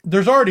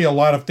there's already a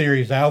lot of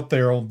theories out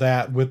there on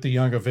that with the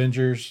Young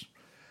Avengers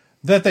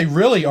that they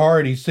really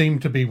already seem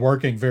to be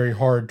working very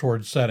hard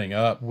towards setting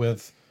up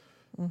with,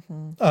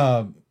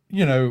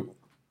 you know,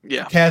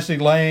 Cassie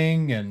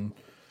Lang and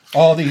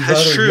all these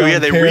That's other true. young Yeah,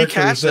 they characters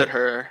recasted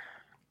her.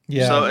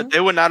 Yeah. So they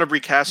would not have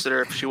recasted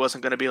her if she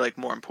wasn't going to be like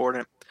more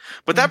important.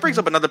 But that brings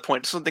up another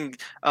point, something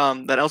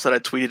that else that I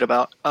tweeted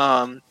about.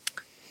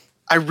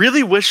 I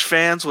really wish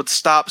fans would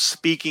stop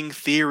speaking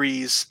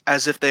theories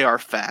as if they are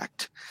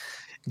fact.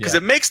 Because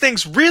it makes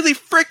things really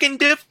freaking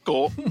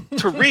difficult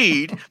to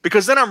read.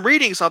 Because then I'm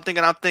reading something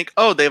and I think,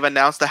 oh, they've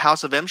announced the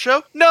House of M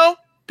show? No.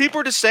 People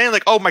are just saying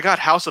like, oh my god,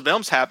 House of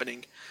M's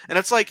happening. And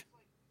it's like,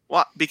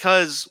 what?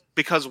 Because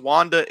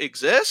Wanda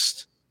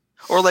exists?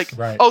 Or like,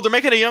 oh, they're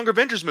making a Young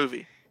Avengers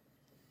movie.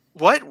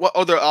 What?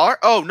 Oh, there are?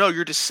 Oh, no,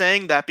 you're just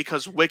saying that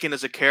because Wiccan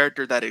is a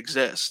character that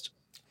exists.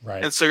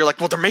 Right. And so you're like,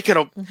 well, they're making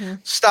a...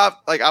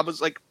 Stop. Like, I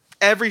was like,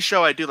 every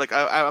show I do, like,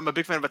 I'm a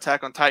big fan of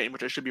Attack on Titan,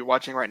 which I should be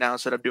watching right now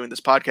instead of doing this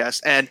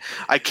podcast. And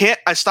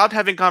I stopped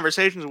having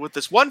conversations with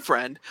this one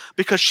friend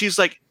because she's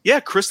like,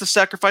 yeah, Chris is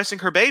sacrificing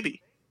her baby.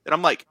 And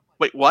I'm like,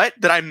 wait, what?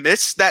 Did I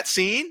miss that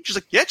scene? She's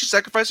like, yeah, she's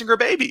sacrificing her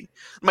baby.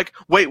 I'm like,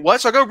 wait, what?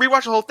 So I go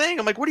rewatch the whole thing.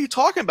 I'm like, what are you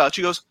talking about?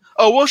 She goes,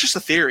 oh, well, it's just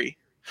a theory.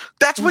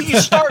 That's what you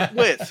start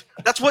with.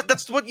 That's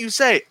what you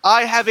say.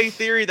 I have a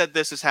theory that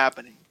this is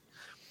happening.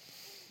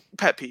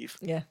 Pet peeve.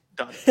 Yeah.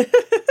 Done.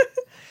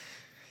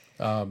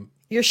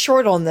 You're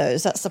short on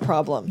those. That's the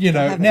problem. You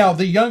know, now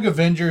the Young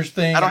Avengers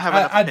thing. I don't have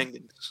enough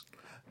opinions.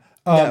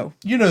 No.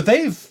 You know,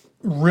 they've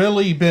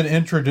really been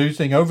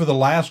introducing over the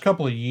last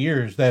couple of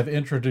years. They've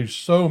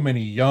introduced so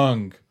many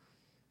young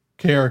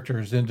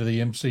characters into the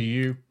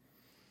MCU.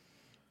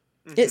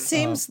 It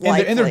seems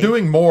like, and they're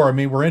doing more. I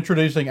mean, we're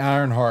introducing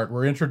Ironheart.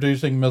 We're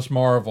introducing Miss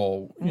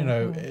Marvel. You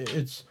know,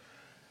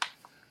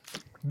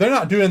 they're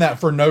not doing that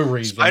for no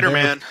reason.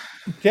 Spider-Man.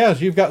 Yes,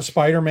 you've got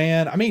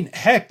Spider-Man. I mean,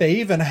 heck, they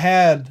even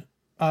had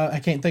I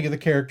can't think of the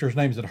character's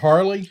name. Is it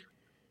Harley?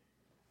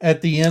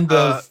 At the end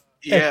of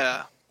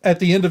at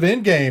the end of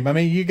Endgame. I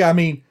mean,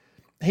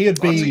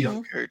 he'd be lots of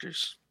young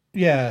characters.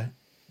 Yeah,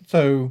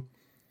 so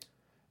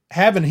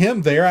having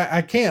him there,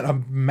 I can't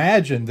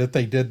imagine that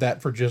they did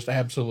that for just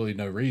absolutely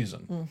no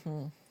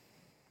reason.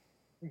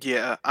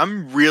 Yeah,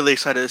 I'm really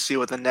excited to see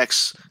what the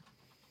next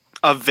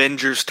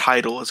Avengers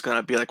title is going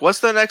to be like. What's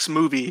the next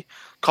movie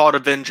called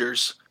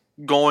Avengers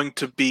going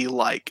to be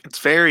like? It's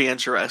very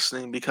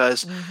interesting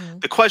because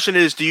the question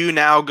is, do you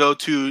now go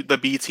to the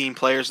B team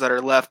players that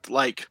are left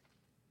like,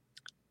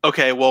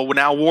 okay, well,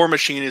 now War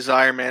Machine is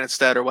Iron Man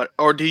instead or what?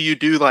 Or do you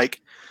do like,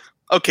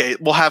 okay,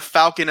 we'll have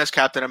Falcon as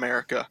Captain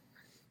America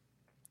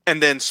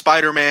and then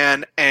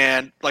Spider-Man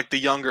and like the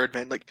younger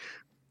event. Like,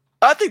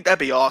 I think that'd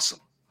be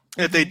awesome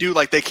if they do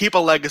like they keep a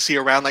legacy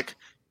around like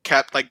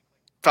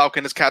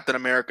Falcon as Captain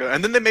America,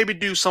 and then they maybe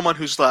do someone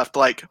who's left.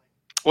 Like,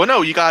 well,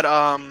 no, you got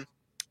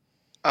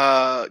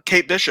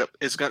Kate Bishop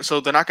is gonna, so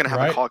they're not gonna have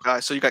a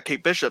Hawkeye. So you got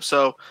Kate Bishop.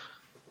 So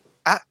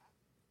I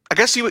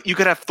guess you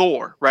could have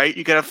Thor, right?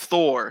 You could have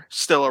Thor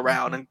still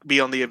around and be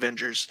on the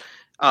Avengers.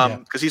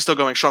 Because he's still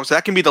going strong, so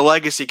that can be the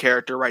legacy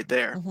character right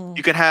there.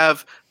 You can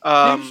have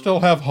you still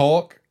have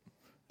Hulk.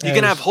 You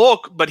can have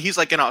Hulk, but he's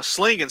like in a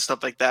sling and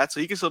stuff like that,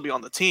 so he can still be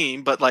on the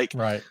team. But like,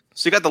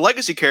 so you got the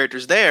legacy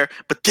characters there,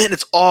 but then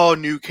it's all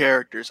new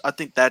characters. I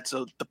think that's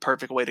the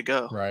perfect way to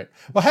go. Right.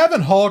 Well,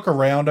 having Hulk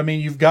around, I mean,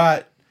 you've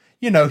got,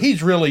 you know,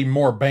 he's really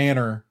more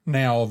Banner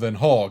now than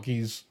Hulk.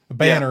 He's a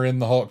Banner in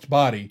the Hulk's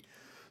body,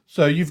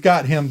 so you've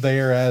got him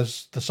there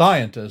as the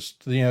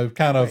scientist. You know,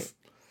 kind of.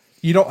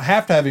 You don't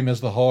have to have him as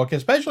the Hulk,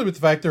 especially with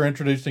the fact they're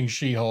introducing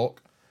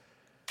She-Hulk.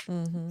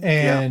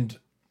 And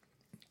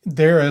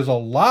there is a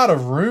lot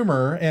of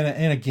rumor,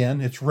 and again,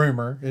 it's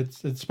rumor,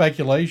 it's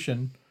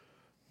speculation,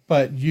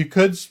 but you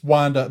could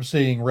wind up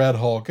seeing Red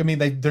Hulk. I mean,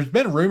 there's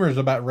been rumors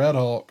about Red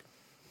Hulk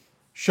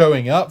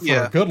showing up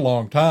for a good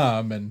long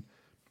time, and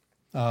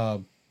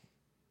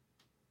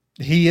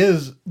he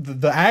is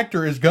the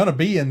actor is going to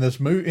be in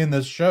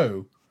this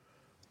show,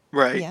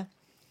 right? Yeah.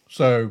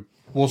 So.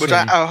 We'll Which see.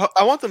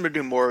 I want them to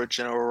do more with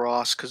General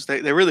Ross because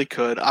they really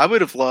could. I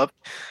would have loved.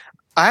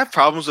 I have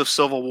problems with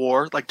Civil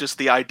War, like just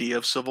the idea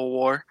of Civil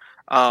War.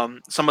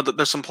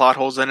 There's some plot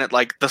holes in it,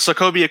 like the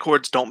Sokovia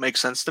Accords don't make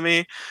sense to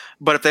me.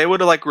 But if they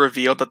would have like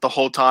revealed that the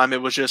whole time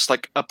it was just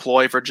like a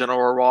ploy for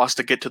General Ross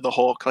to get to the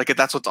Hulk, like if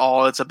that's what's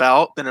all it's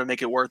about, then it'd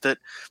make it worth it.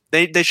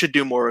 They should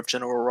do more of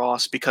General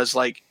Ross because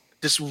like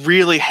just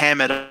really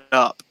ham it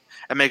up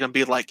and make him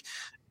be like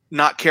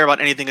not care about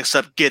anything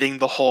except getting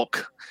the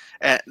Hulk.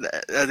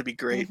 That'd be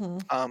great.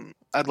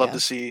 I'd love to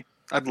see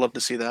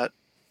that.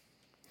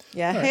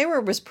 Yeah,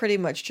 Hayward was pretty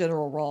much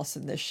General Ross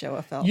in this show.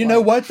 I felt. You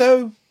know what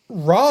though?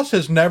 Ross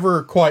has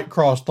never quite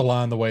crossed the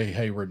line the way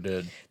Hayward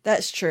did.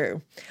 That's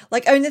true.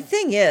 Like, I mean, the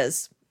thing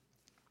is,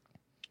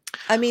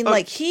 I mean,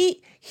 like he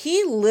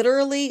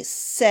literally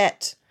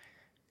set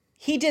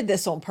he did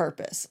this on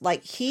purpose.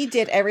 Like, he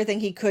did everything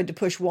he could to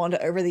push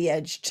Wanda over the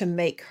edge to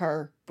make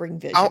her bring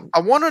Vision. I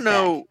want to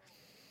know.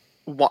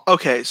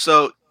 Okay,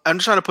 so I'm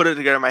just trying to put it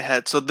together in my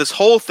head. So this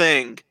whole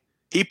thing,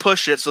 he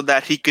pushed it so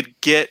that he could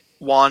get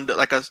Wanda,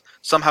 like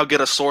somehow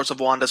get a source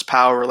of Wanda's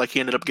power, like he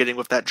ended up getting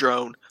with that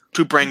drone,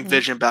 to bring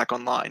Vision back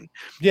online.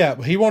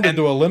 Yeah, he wanted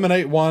to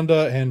eliminate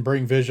Wanda and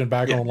bring Vision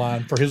back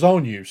online for his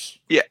own use.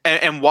 Yeah,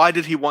 and why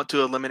did he want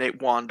to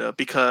eliminate Wanda?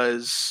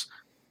 Because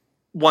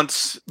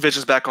once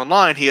Vision's back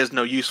online, he has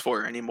no use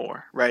for her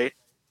anymore, right?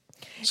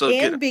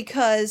 So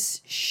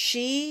because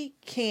she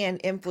can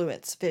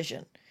influence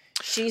Vision.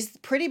 She's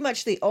pretty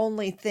much the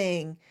only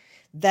thing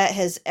that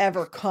has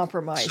ever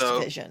compromised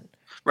Vision.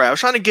 Right, I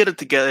was trying to get it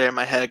together in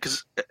my head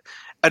because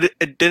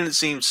it didn't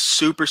seem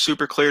super,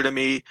 super clear to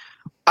me.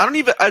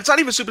 It's not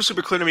even super,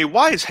 super clear to me.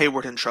 Why is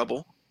Hayward in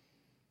trouble?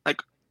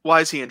 Like,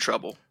 why is he in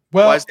trouble?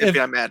 Well, why is the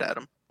FBI mad at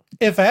him?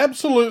 If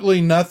absolutely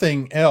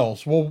nothing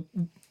else, well,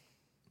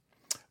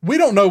 we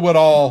don't know what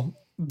all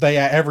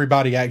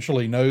everybody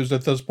actually knows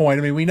at this point.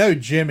 I mean, we know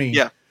Jimmy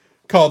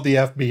called the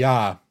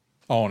FBI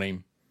on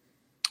him.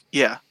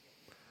 Yeah.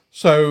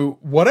 So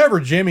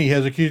whatever Jimmy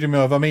has accused him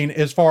of, I mean,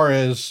 as far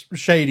as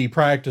shady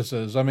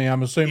practices, I mean,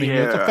 I'm assuming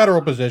it's a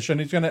federal position.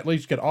 He's going to at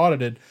least get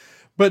audited.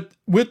 But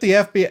with the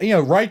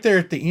FBI, right there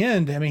at the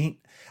end, I mean,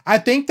 I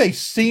think they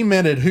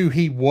cemented who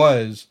he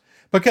was,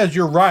 because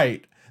you're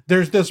right.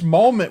 There's this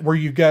moment where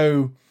you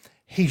go,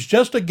 he's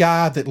just a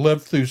guy that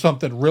lived through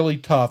something really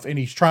tough and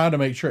he's trying to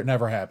make sure it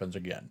never happens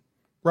again.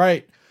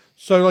 Right?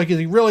 So, like, is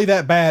he really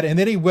that bad? And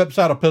then he whips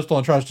out a pistol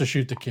and tries to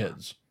shoot the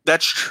kids.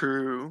 That's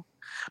true.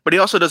 But he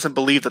also doesn't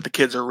believe that the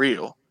kids are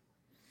real.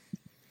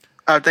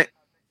 I think,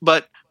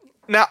 but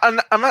now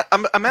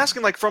I'm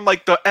asking, like, from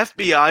like the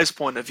FBI's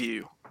point of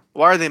view,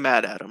 why are they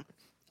mad at him?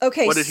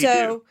 Okay, what did he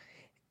do?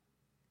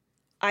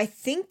 I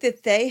think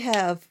that they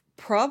have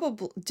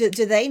probably. Do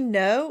they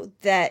know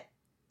that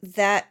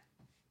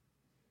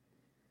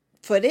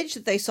footage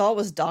that they saw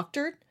was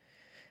doctored?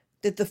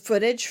 That the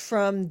footage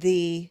from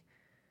that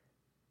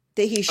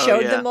he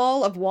showed them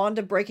all of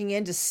Wanda breaking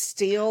in to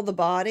steal the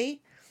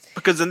body.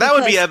 Because then that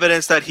would be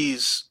evidence that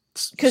he's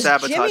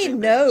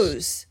sabotaging.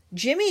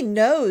 Jimmy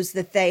knows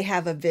that they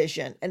have a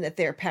vision and that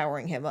they're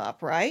powering him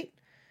up, right?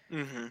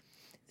 Mm-hmm.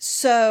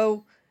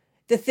 So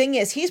the thing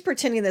is, he's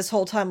pretending this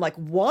whole time like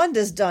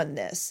Wanda's done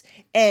this,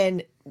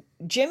 and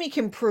Jimmy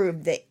can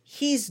prove that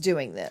he's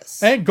doing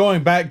this. And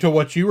going back to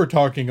what you were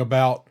talking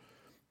about,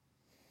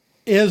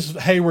 is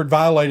Hayward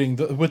violating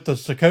with the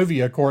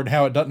Sokovia Accord,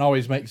 how it doesn't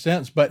always make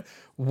sense, but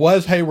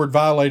was Hayward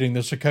violating the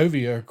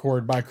Sokovia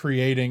Accord by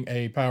creating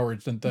a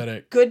powered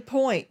synthetic? Good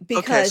point.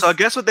 Because, okay, so I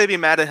guess what they'd be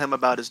mad at him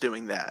about is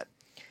doing that.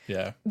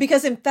 Yeah.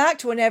 Because in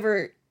fact,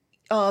 whenever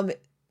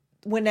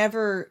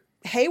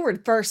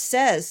Hayward first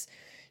says,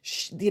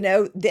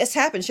 this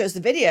happened, shows the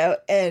video,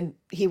 and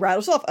he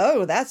rattles off,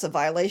 oh, that's a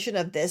violation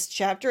of this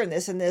chapter and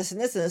this and this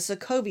and this and the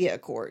Sokovia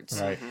Accords.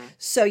 Right.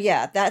 So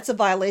yeah, that's a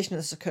violation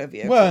of the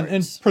Sokovia Accords. Well,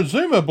 and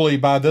presumably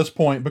by this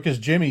point, because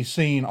Jimmy's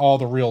seen all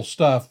the real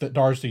stuff that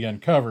Darcy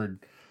uncovered,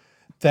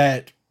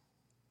 that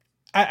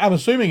I'm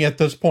assuming at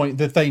this point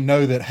that they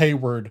know that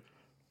Hayward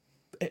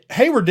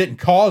didn't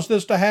cause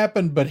this to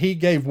happen, but he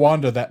gave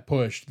Wanda that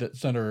push that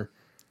sent her.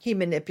 He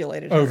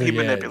manipulated her. Over the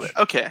edge.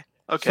 Okay.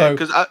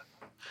 Because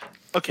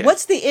okay.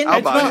 What's the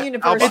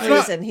in-universe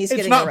reason he's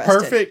getting arrested? It's not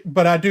perfect,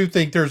 but I do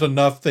think there's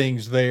enough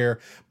things there.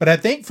 But I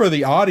think for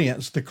the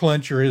audience, the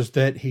clincher is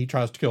that he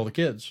tries to kill the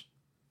kids.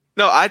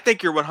 No, I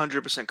think you're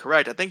 100%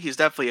 correct. I think he's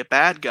definitely a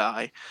bad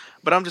guy.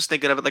 But I'm just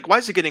thinking of it, like, why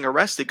is he getting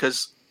arrested?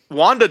 Because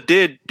Wanda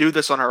did do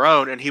this on her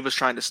own, and he was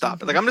trying to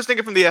stop it. Like, I'm just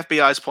thinking from the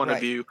FBI's point of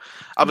view.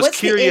 I was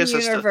curious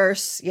as to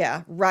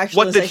rationalization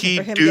what did he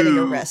for him do getting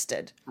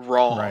arrested.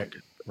 Wrong.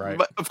 Right.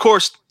 But of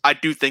course, I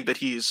do think that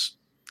he's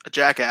a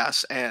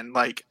jackass, and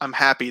like I'm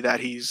happy that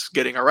he's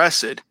getting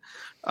arrested.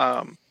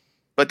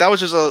 But that was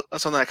just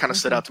something that kind of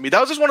stood out to me.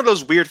 That was just one of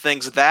those weird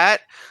things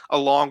that,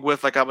 along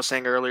with, like I was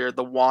saying earlier,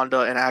 the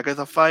Wanda and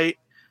Agatha fight,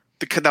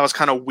 that was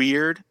kind of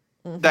weird.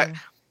 That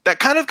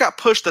kind of got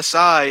pushed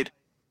aside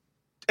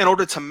in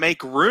order to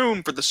make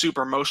room for the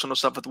super emotional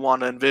stuff with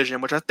Wanda and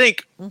Vision, which I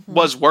think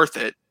was worth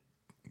it.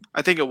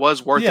 I think it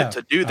was worth it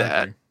to do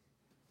that.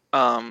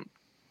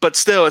 But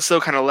still, it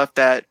still kind of left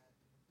that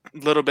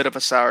little bit of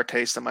a sour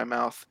taste in my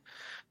mouth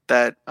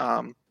that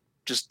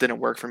just didn't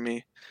work for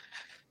me.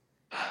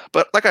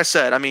 But like I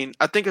said, I mean,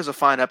 I think it's a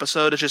fine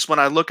episode. It's just when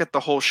I look at the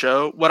whole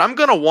show, what I'm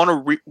gonna want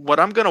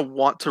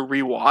to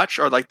rewatch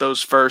are like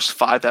those first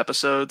 5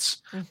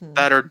 episodes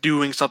that are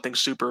doing something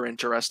super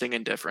interesting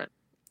and different.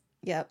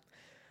 Yep.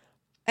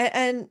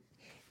 And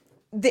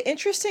the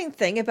interesting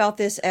thing about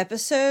this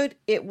episode,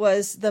 it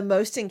was the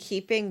most in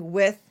keeping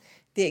with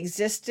the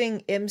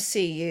existing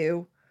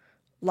MCU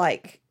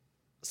like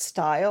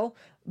style,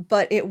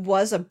 but it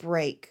was a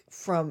break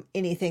from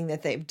anything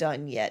that they've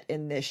done yet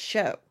in this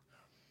show.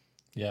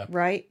 Yeah.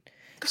 Right?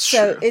 That's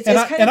so true. it's and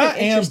kind of I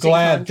am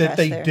glad that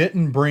they there.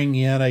 didn't bring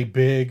in a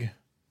big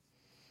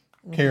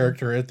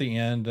character at the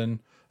end. And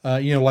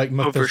Like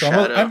Mephisto.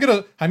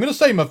 Overshadow. I'm gonna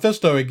say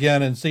Mephisto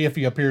again and see if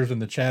he appears in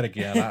the chat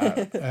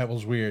again. That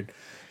was weird,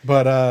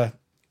 but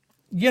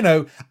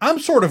I'm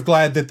sort of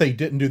glad that they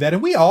didn't do that.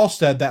 And we all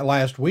said that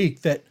last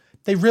week that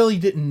they really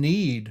didn't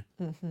need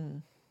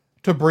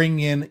to bring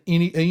in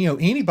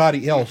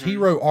anybody else,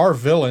 hero or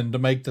villain, to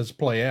make this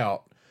play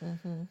out.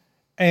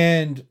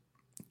 And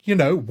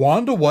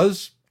Wanda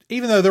was,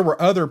 even though there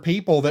were other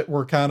people that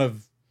were kind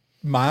of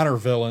minor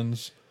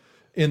villains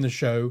in the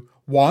show,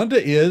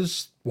 Wanda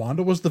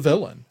was the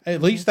villain.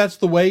 At least that's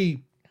the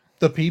way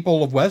the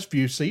people of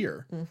Westview see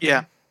her.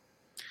 Yeah.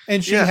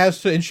 And she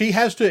has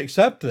to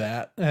accept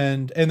that,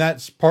 and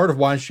that's part of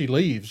why she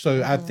leaves.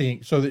 So I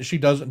think so that she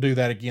doesn't do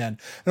that again.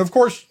 And of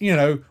course,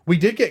 we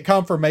did get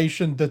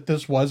confirmation that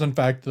this was in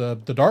fact the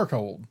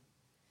Darkhold.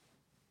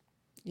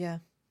 Yeah.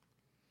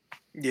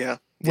 Yeah.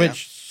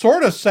 Which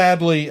sort of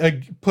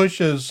sadly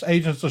pushes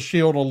Agents of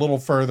S.H.I.E.L.D. a little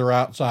further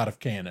outside of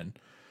canon.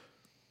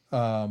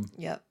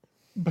 Yep.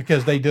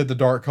 Because they did the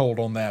Darkhold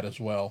on that as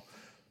well.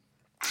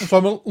 So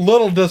I'm a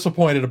little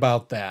disappointed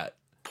about that.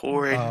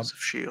 Poor Agents of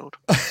S.H.I.E.L.D.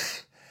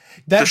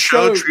 That the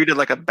show treated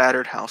like a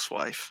battered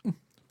housewife.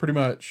 Pretty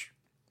much.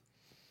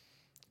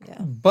 Yeah.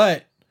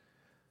 But,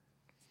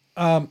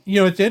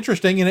 it's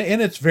interesting,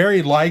 and it's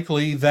very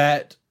likely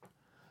that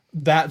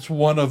that's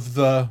one of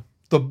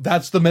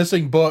that's the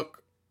missing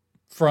book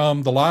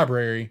from the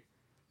library.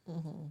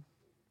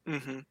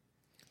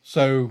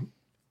 So,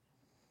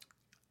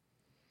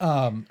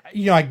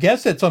 I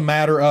guess it's a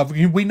matter of,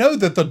 we know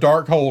that the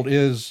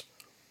Darkhold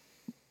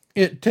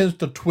it tends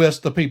to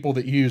twist the people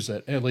that use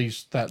it. At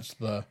least that's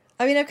the...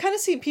 I mean, I've kind of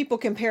seen people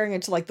comparing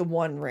it to like the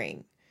One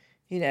Ring.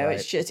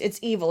 Right. It's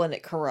evil and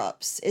it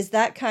corrupts. Is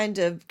that kind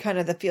of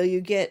the feel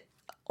you get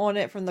on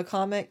it from the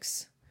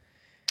comics?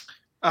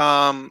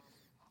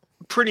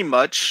 Pretty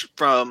much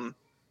from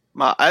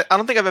I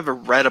don't think I've ever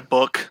read a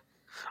book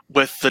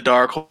with the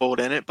Darkhold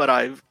in it, but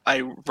I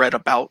read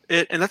about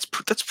it, and that's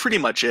pretty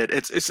much it.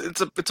 It's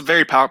a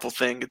very powerful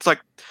thing. It's like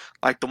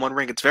the One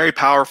Ring. It's very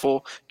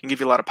powerful. It can give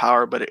you a lot of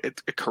power, but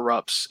it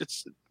corrupts.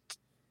 It's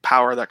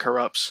power that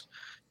corrupts.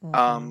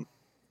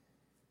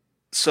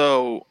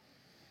 So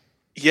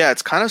yeah,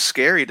 it's kind of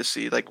scary to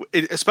see, like,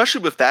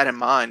 especially with that in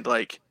mind.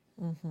 Like,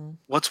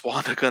 what's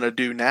Wanda gonna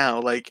do now?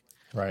 Like,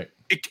 right.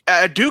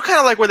 I do kind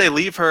of like where they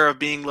leave her of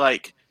being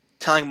like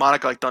telling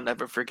Monica like, "Don't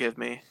ever forgive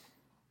me,"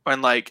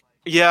 and like,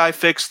 "Yeah, I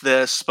fixed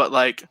this, but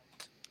like,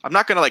 I'm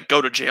not gonna like go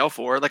to jail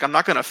for it. Like, I'm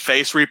not gonna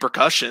face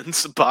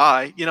repercussions."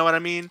 Bye. You know what I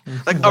mean?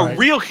 Like a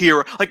real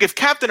hero. Like if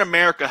Captain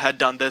America had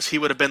done this, he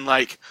would have been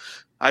like,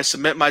 "I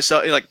submit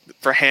myself," like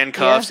for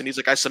handcuffs, and he's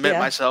like, "I submit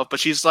myself." But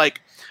she's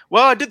like,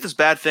 "Well, I did this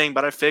bad thing,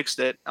 but I fixed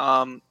it.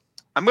 I'm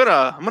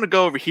gonna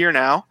go over here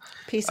now.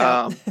 Peace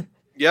out."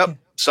 Yep.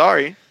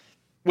 Sorry.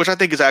 Which I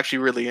think is actually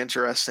really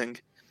interesting.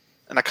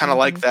 And I kind of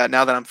like that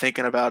now that I'm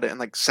thinking about it and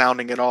like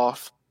sounding it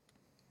off.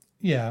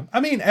 Yeah. I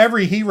mean,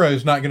 every hero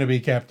is not going to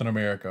be Captain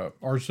America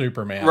or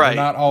Superman. Right.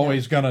 They're not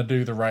always going to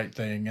do the right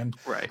thing. And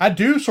right. I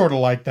do sort of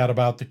like that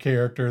about the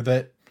character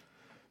that,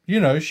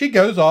 she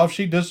goes off,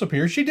 she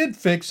disappears. She did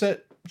fix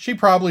it. She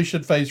probably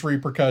should face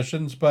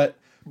repercussions, but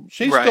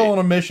she's still on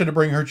a mission to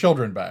bring her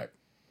children back.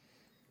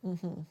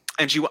 And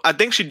I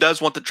think she does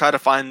want to try to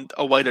find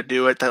a way to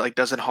do it that like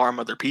doesn't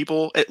harm other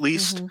people at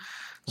least.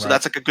 So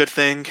that's like a good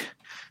thing.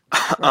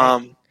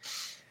 Right.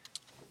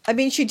 I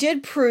mean, she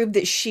did prove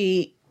that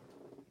she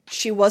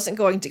wasn't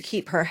going to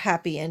keep her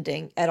happy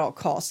ending at all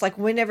costs. Like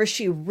whenever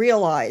she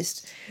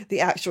realized the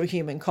actual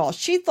human cost,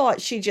 she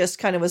thought she just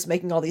kind of was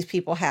making all these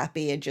people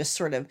happy and just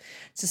sort of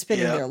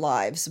suspending their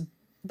lives.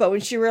 But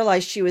when she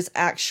realized she was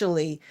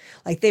actually,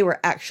 like they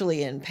were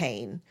actually in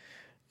pain,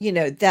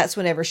 that's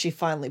whenever she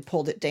finally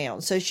pulled it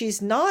down. So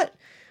she's not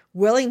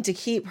willing to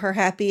keep her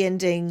happy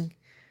ending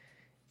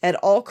at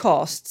all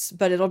costs,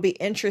 but it'll be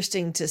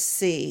interesting to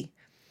see.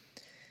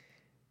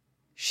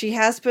 She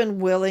has been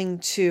willing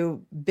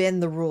to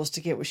bend the rules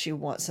to get what she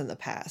wants in the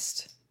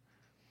past.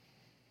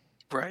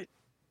 Right.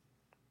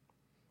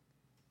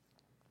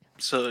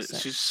 So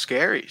she's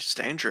scary. She's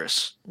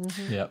dangerous.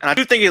 Yeah. And I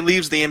do think it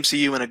leaves the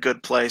MCU in a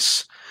good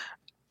place.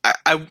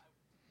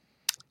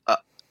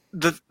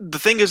 The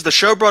thing is, the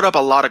show brought up a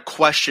lot of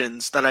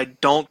questions that I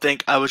don't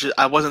think I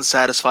wasn't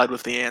satisfied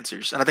with the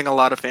answers. And I think a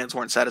lot of fans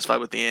weren't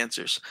satisfied with the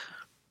answers.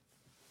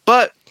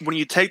 But when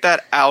you take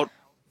that out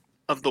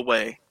of the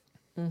way,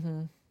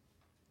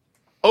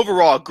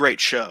 overall, a great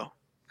show.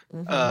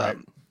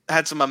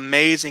 Had some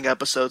amazing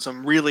episodes,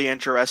 some really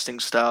interesting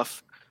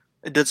stuff.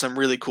 It did some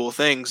really cool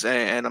things,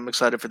 and I'm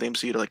excited for the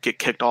MCU to like get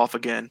kicked off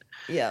again.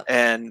 Yeah.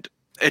 And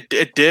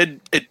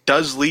it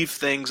does leave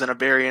things in a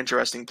very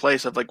interesting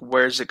place of like,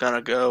 where's it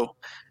gonna go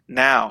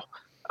now?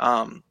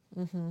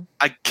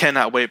 I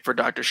cannot wait for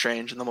Doctor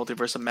Strange and the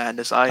Multiverse of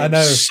Madness. I am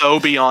so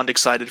beyond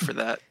excited for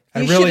that.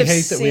 I really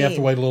hate that we have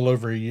to wait a little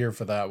over a year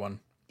for that one.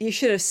 You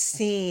should have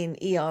seen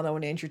Iana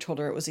when Andrew told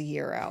her it was a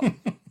year out.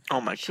 Oh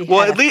my god!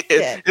 Well,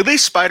 at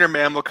least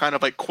Spider-Man will kind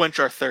of like quench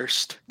our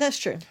thirst. That's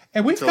true.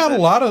 And we've got a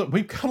lot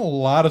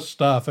of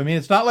stuff. I mean,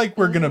 it's not like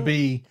we're gonna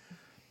be.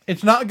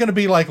 It's not gonna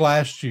be like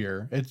last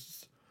year.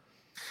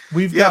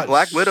 We've Yeah, got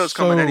Black Widow's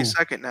coming any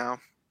second now.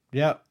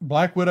 Yeah,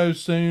 Black Widow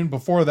soon.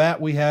 Before that,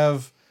 we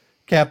have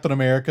Captain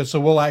America. So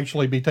we'll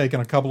actually be taking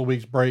a couple of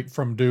weeks break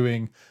from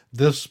doing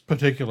this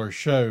particular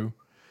show,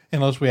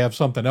 unless we have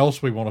something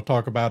else we want to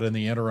talk about in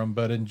the interim.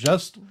 But in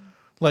just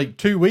like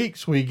 2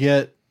 weeks, we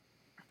get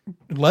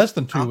less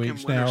than 2 Falcon,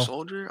 weeks Winter now.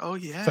 Soldier. Oh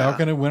yeah,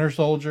 Falcon and Winter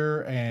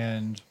Soldier,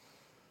 and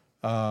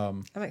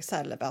I'm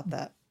excited about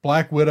that.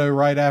 Black Widow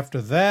right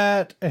after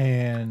that,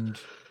 and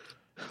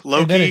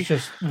Loki. And then it's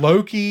just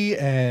Loki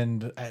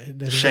and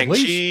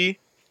Shang-Chi.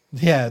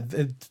 Yeah,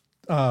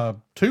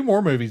 2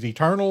 more movies,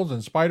 Eternals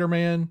and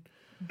Spider-Man.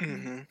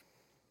 Mm-hmm.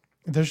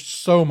 There's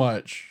so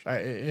much.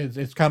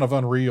 It's kind of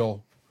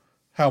unreal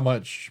how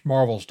much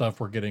Marvel stuff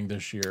we're getting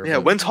this year. Yeah,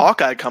 when's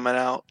Hawkeye coming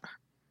out?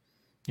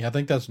 Yeah, I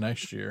think that's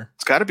next year.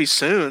 It's got to be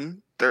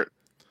soon.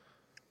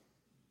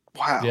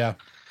 Wow. Yeah.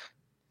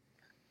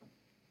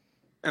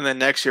 And then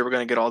next year we're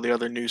going to get all the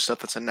other new stuff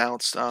that's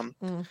announced.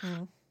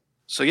 Mm-hmm.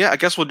 So yeah, I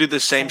guess we'll do the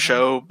same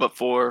show, but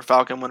for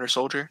Falcon Winter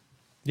Soldier.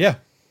 Yeah.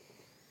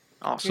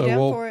 Awesome.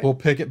 So we'll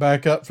pick it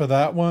back up for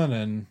that one,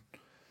 and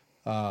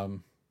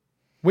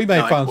we may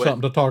find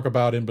something to talk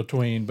about in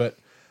between. But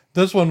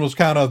this one was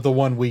kind of the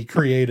one we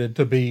created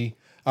to be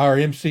our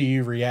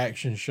MCU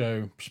reaction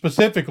show,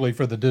 specifically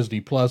for the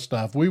Disney Plus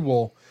stuff.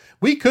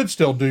 We could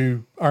still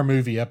do our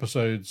movie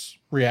episodes,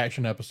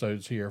 reaction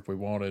episodes here if we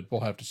wanted.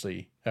 We'll have to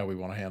see how we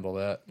want to handle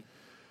that.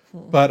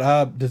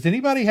 But does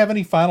anybody have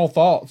any final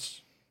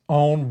thoughts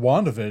on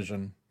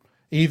WandaVision,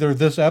 either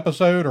this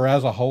episode or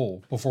as a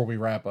whole, before we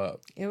wrap up?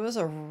 It was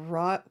a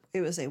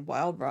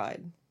wild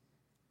ride.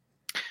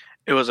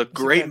 It was a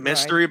great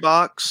mystery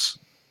box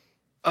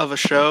of a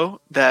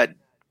show that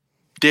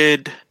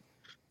did,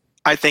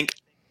 I think,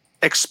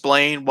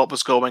 explain what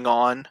was going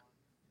on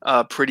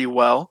pretty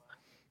well.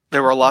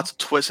 There were lots of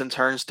twists and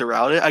turns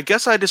throughout it. I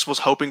guess I just was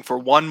hoping for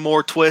one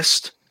more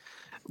twist,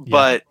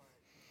 but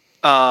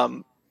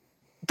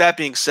that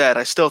being said,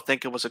 I still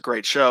think it was a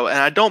great show, and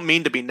I don't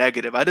mean to be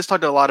negative. I just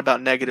talked a lot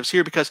about negatives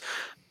here because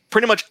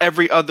pretty much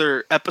every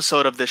other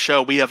episode of this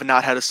show, we have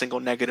not had a single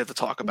negative to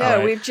talk about.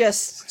 No, we've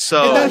just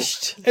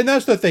and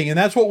that's the thing, and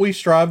that's what we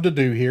strive to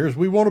do here. Is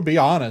we want to be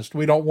honest.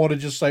 We don't want to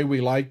just say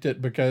we liked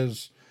it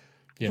because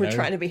we're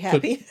trying to be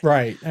happy,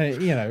 right?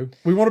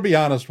 We want to be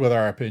honest with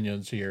our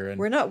opinions here, and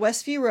we're not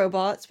Westview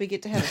robots. We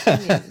get to have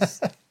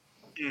opinions.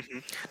 Mm-hmm.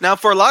 Now,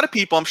 for a lot of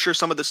people, I'm sure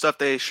some of the stuff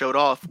they showed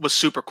off was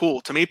super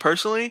cool. To me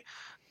personally,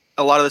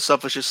 a lot of the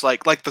stuff was just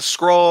like the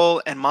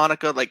Skrull and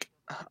Monica. Like,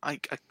 I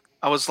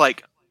was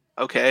like,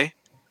 okay,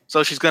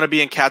 so she's gonna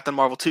be in Captain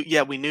Marvel 2.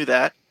 Yeah, we knew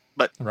that,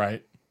 but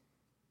right,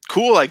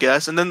 cool, I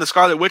guess. And then the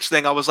Scarlet Witch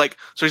thing, I was like,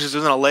 so she's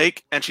in a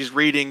lake and she's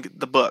reading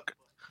the book.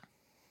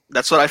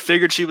 That's what I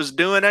figured she was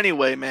doing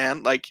anyway,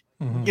 man. Like,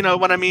 you know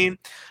what I mean?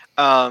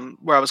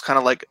 Where I was kind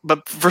of like,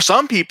 but for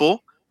some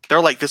people,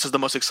 they're like, this is the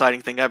most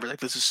exciting thing ever.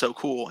 Like, this is so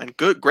cool and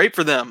great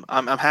for them.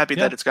 I'm happy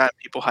that it's got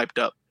people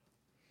hyped up.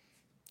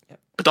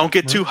 But don't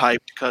get too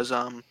hyped because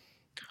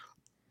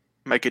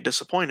might get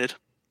disappointed.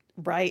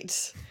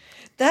 Right.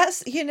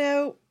 That's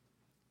the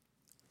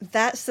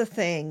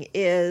thing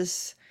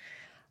is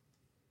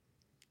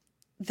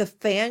the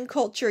fan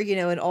culture,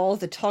 and all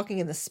the talking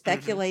and the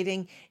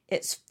speculating.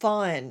 It's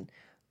fun,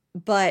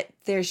 but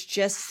there's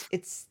just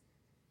it's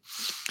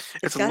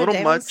a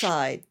little much.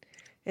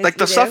 Like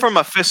the stuff from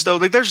Mephisto,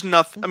 like there's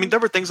nothing. I mean, there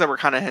were things that were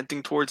kind of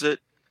hinting towards it,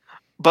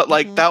 but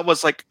like that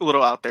was like a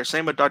little out there.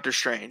 Same with Doctor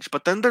Strange.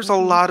 But then there's a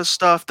lot of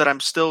stuff that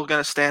I'm still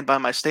gonna stand by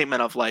my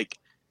statement of like,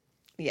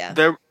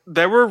 there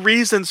were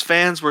reasons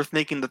fans were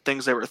thinking the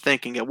things they were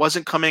thinking. It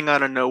wasn't coming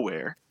out of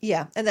nowhere.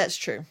 Yeah, and that's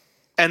true.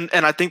 And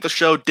I think the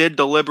show did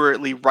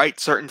deliberately write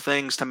certain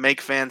things to make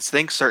fans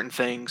think certain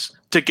things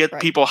to get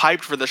people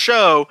hyped for the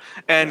show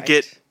and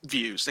get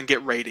views and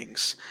get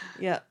ratings.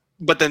 Yeah.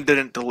 But then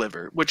didn't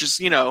deliver, which is,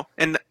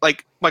 and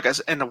like I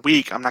said, in a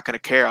week, I'm not going to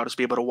care. I'll just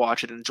be able to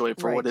watch it and enjoy it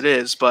for what it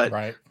is.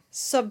 But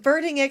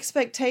subverting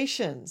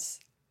expectations.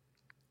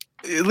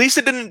 At least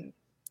it didn't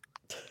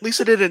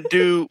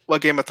do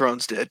what Game of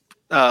Thrones did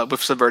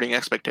with subverting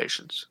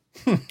expectations.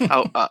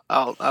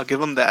 I'll give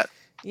them that.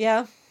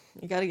 Yeah,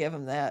 you got to give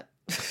them that.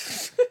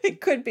 It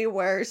could be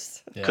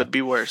worse. Yeah. Could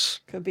be worse.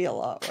 Could be a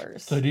lot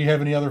worse. So, do you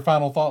have any other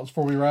final thoughts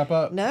before we wrap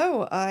up?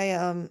 No,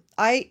 I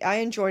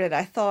enjoyed it.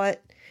 I thought,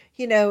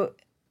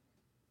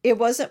 it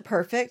wasn't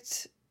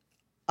perfect.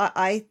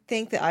 I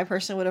think that I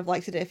personally would have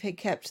liked it if it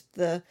kept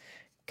the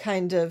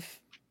kind of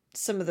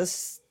some of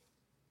this,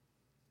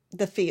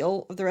 the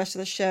feel of the rest of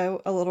the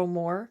show a little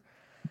more.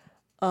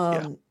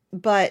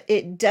 But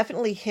it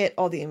definitely hit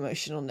all the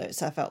emotional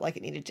notes I felt like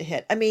it needed to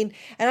hit. I mean,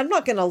 and I'm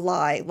not going to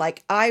lie,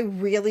 like I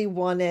really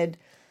wanted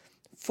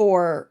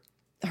for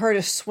her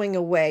to swing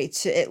away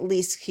to at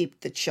least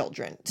keep the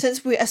children,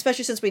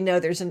 especially since we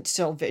know there's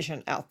still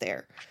Vision out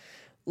there.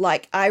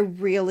 Like I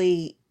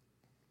really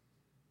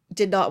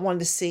did not want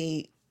to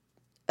see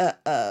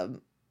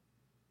them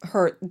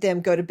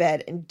go to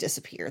bed and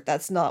disappear.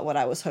 That's not what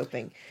I was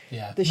hoping.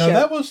 Yeah,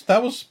 that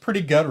was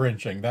pretty gut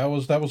wrenching. That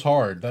was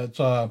hard. That's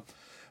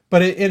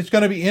but it's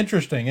going to be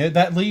interesting.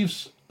 That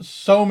leaves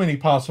so many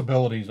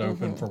possibilities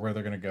open for where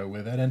they're going to go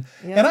with it. And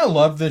I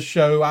love this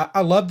show.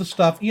 I love the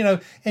stuff,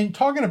 and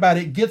talking about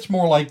it gets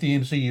more like the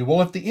MCU.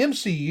 Well, if the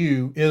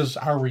MCU is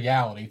our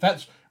reality, if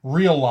that's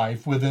real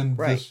life within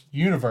this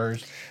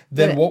universe,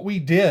 then what we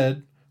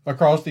did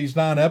across these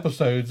 9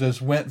 episodes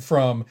is went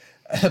from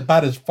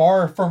about as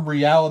far from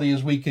reality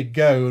as we could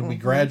go, and we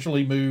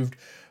gradually moved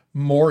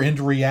more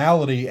into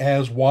reality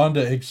as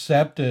Wanda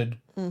accepted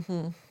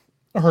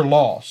her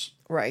loss.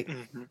 Right.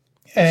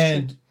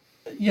 And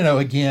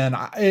again,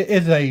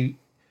 it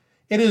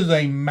is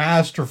a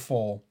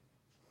masterful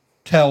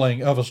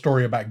telling of a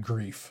story about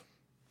grief.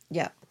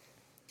 Yeah.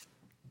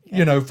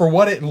 For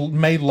what it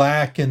may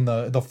lack in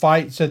the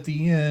fights at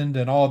the end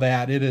and all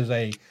that, it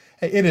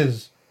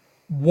is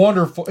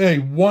wonderful, a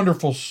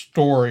wonderful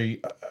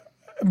story.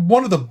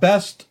 One of the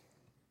best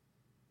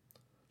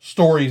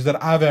stories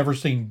that I've ever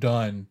seen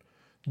done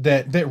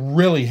that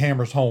really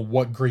hammers home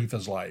what grief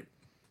is like.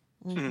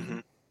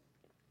 And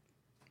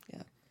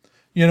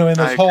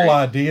this whole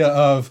idea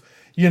of,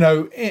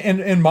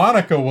 and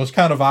Monica was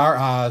kind of our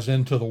eyes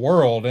into the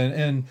world.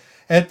 And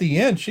at the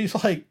end, she's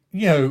like,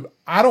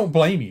 I don't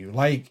blame you.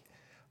 Like,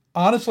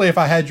 honestly, if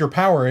I had your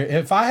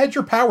powers,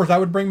 I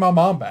would bring my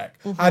mom back.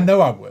 I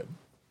know I would.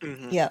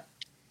 Yeah.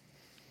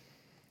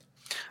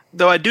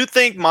 Though I do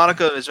think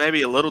Monica is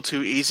maybe a little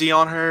too easy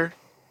on her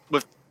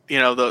with,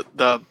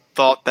 the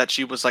thought that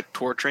she was like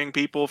torturing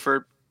people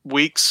for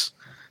weeks,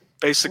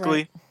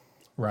 basically.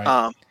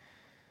 Right.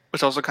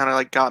 Which also kind of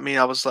like got me.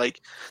 I was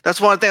like, that's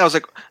one thing. I was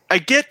like, I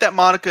get that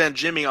Monica and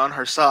Jimmy on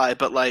her side,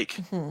 but like,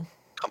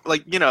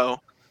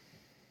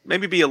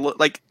 maybe be a little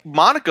like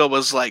Monica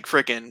was like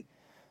freaking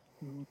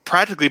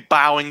practically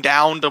bowing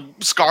down to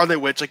Scarlet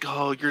Witch. Like,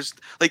 oh, you're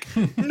like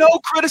no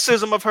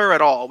criticism of her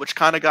at all, which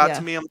kind of got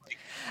to me. I'm like,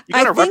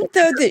 I think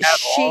though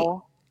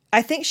that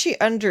I think she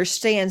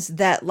understands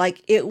that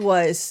like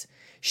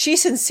she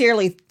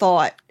sincerely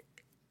thought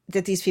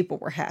that these people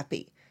were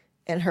happy,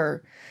 and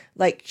her.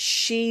 Like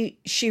she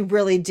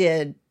really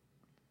did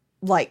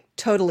like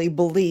totally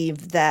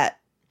believe that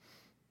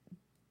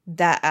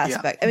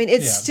aspect. I mean,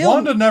 it's still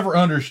Wanda never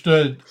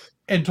understood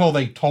until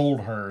they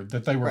told her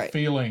that they were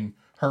feeling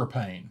her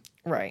pain.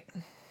 Right.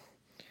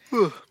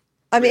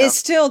 I mean, it's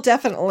still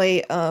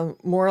definitely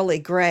morally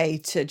gray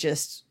to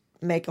just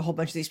make a whole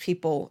bunch of these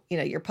people,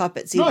 your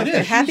puppets, even if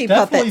they're happy She's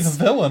definitely puppets.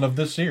 The villain of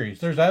this series.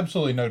 There's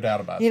absolutely no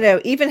doubt about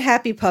that. Even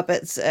happy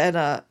puppets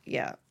and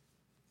yeah.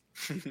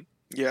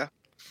 Yeah.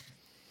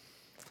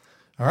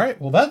 All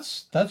right. Well,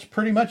 that's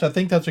pretty much. I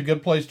think that's a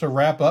good place to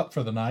wrap up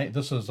for the night.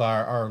 This is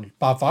our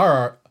by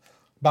far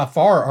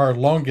our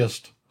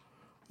longest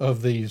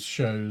of these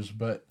shows,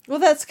 but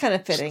that's kind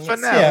of fitting.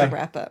 It's a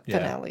wrap up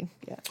finale.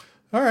 Yeah.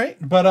 All right,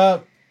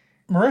 but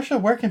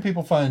Marisha, where can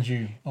people find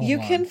you online? You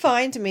can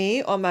find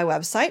me on my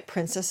website,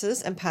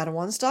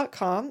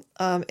 princessesandpadawans.com.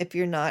 If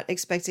you're not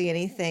expecting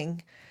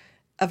anything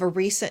of a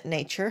recent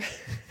nature,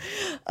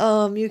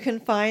 you can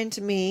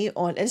find me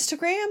on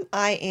Instagram.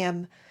 I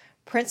am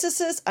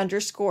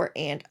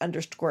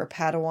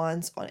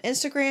princesses_and_padawans on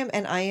Instagram,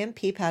 and I am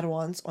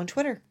ppadawans on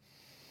Twitter.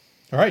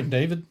 All right,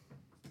 David.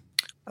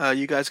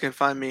 You guys can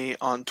find me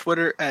on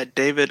Twitter at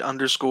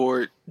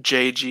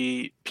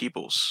David_JG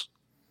Peoples.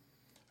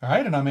 All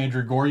right, and I'm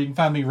Andrew Gore. You can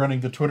find me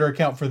running the Twitter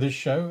account for this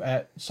show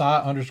at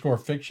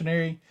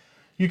sci_fictionary.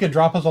 You can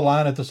drop us a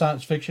line at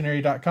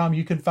thesciencefictionary.com.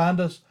 You can find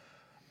us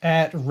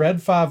at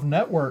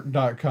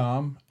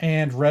red5network.com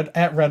and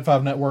at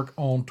red5network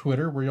on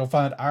Twitter, where you'll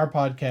find our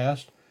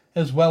podcast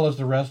as well as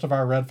the rest of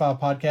our Red 5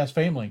 podcast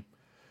family.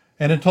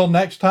 And until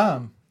next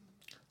time,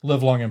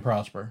 live long and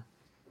prosper.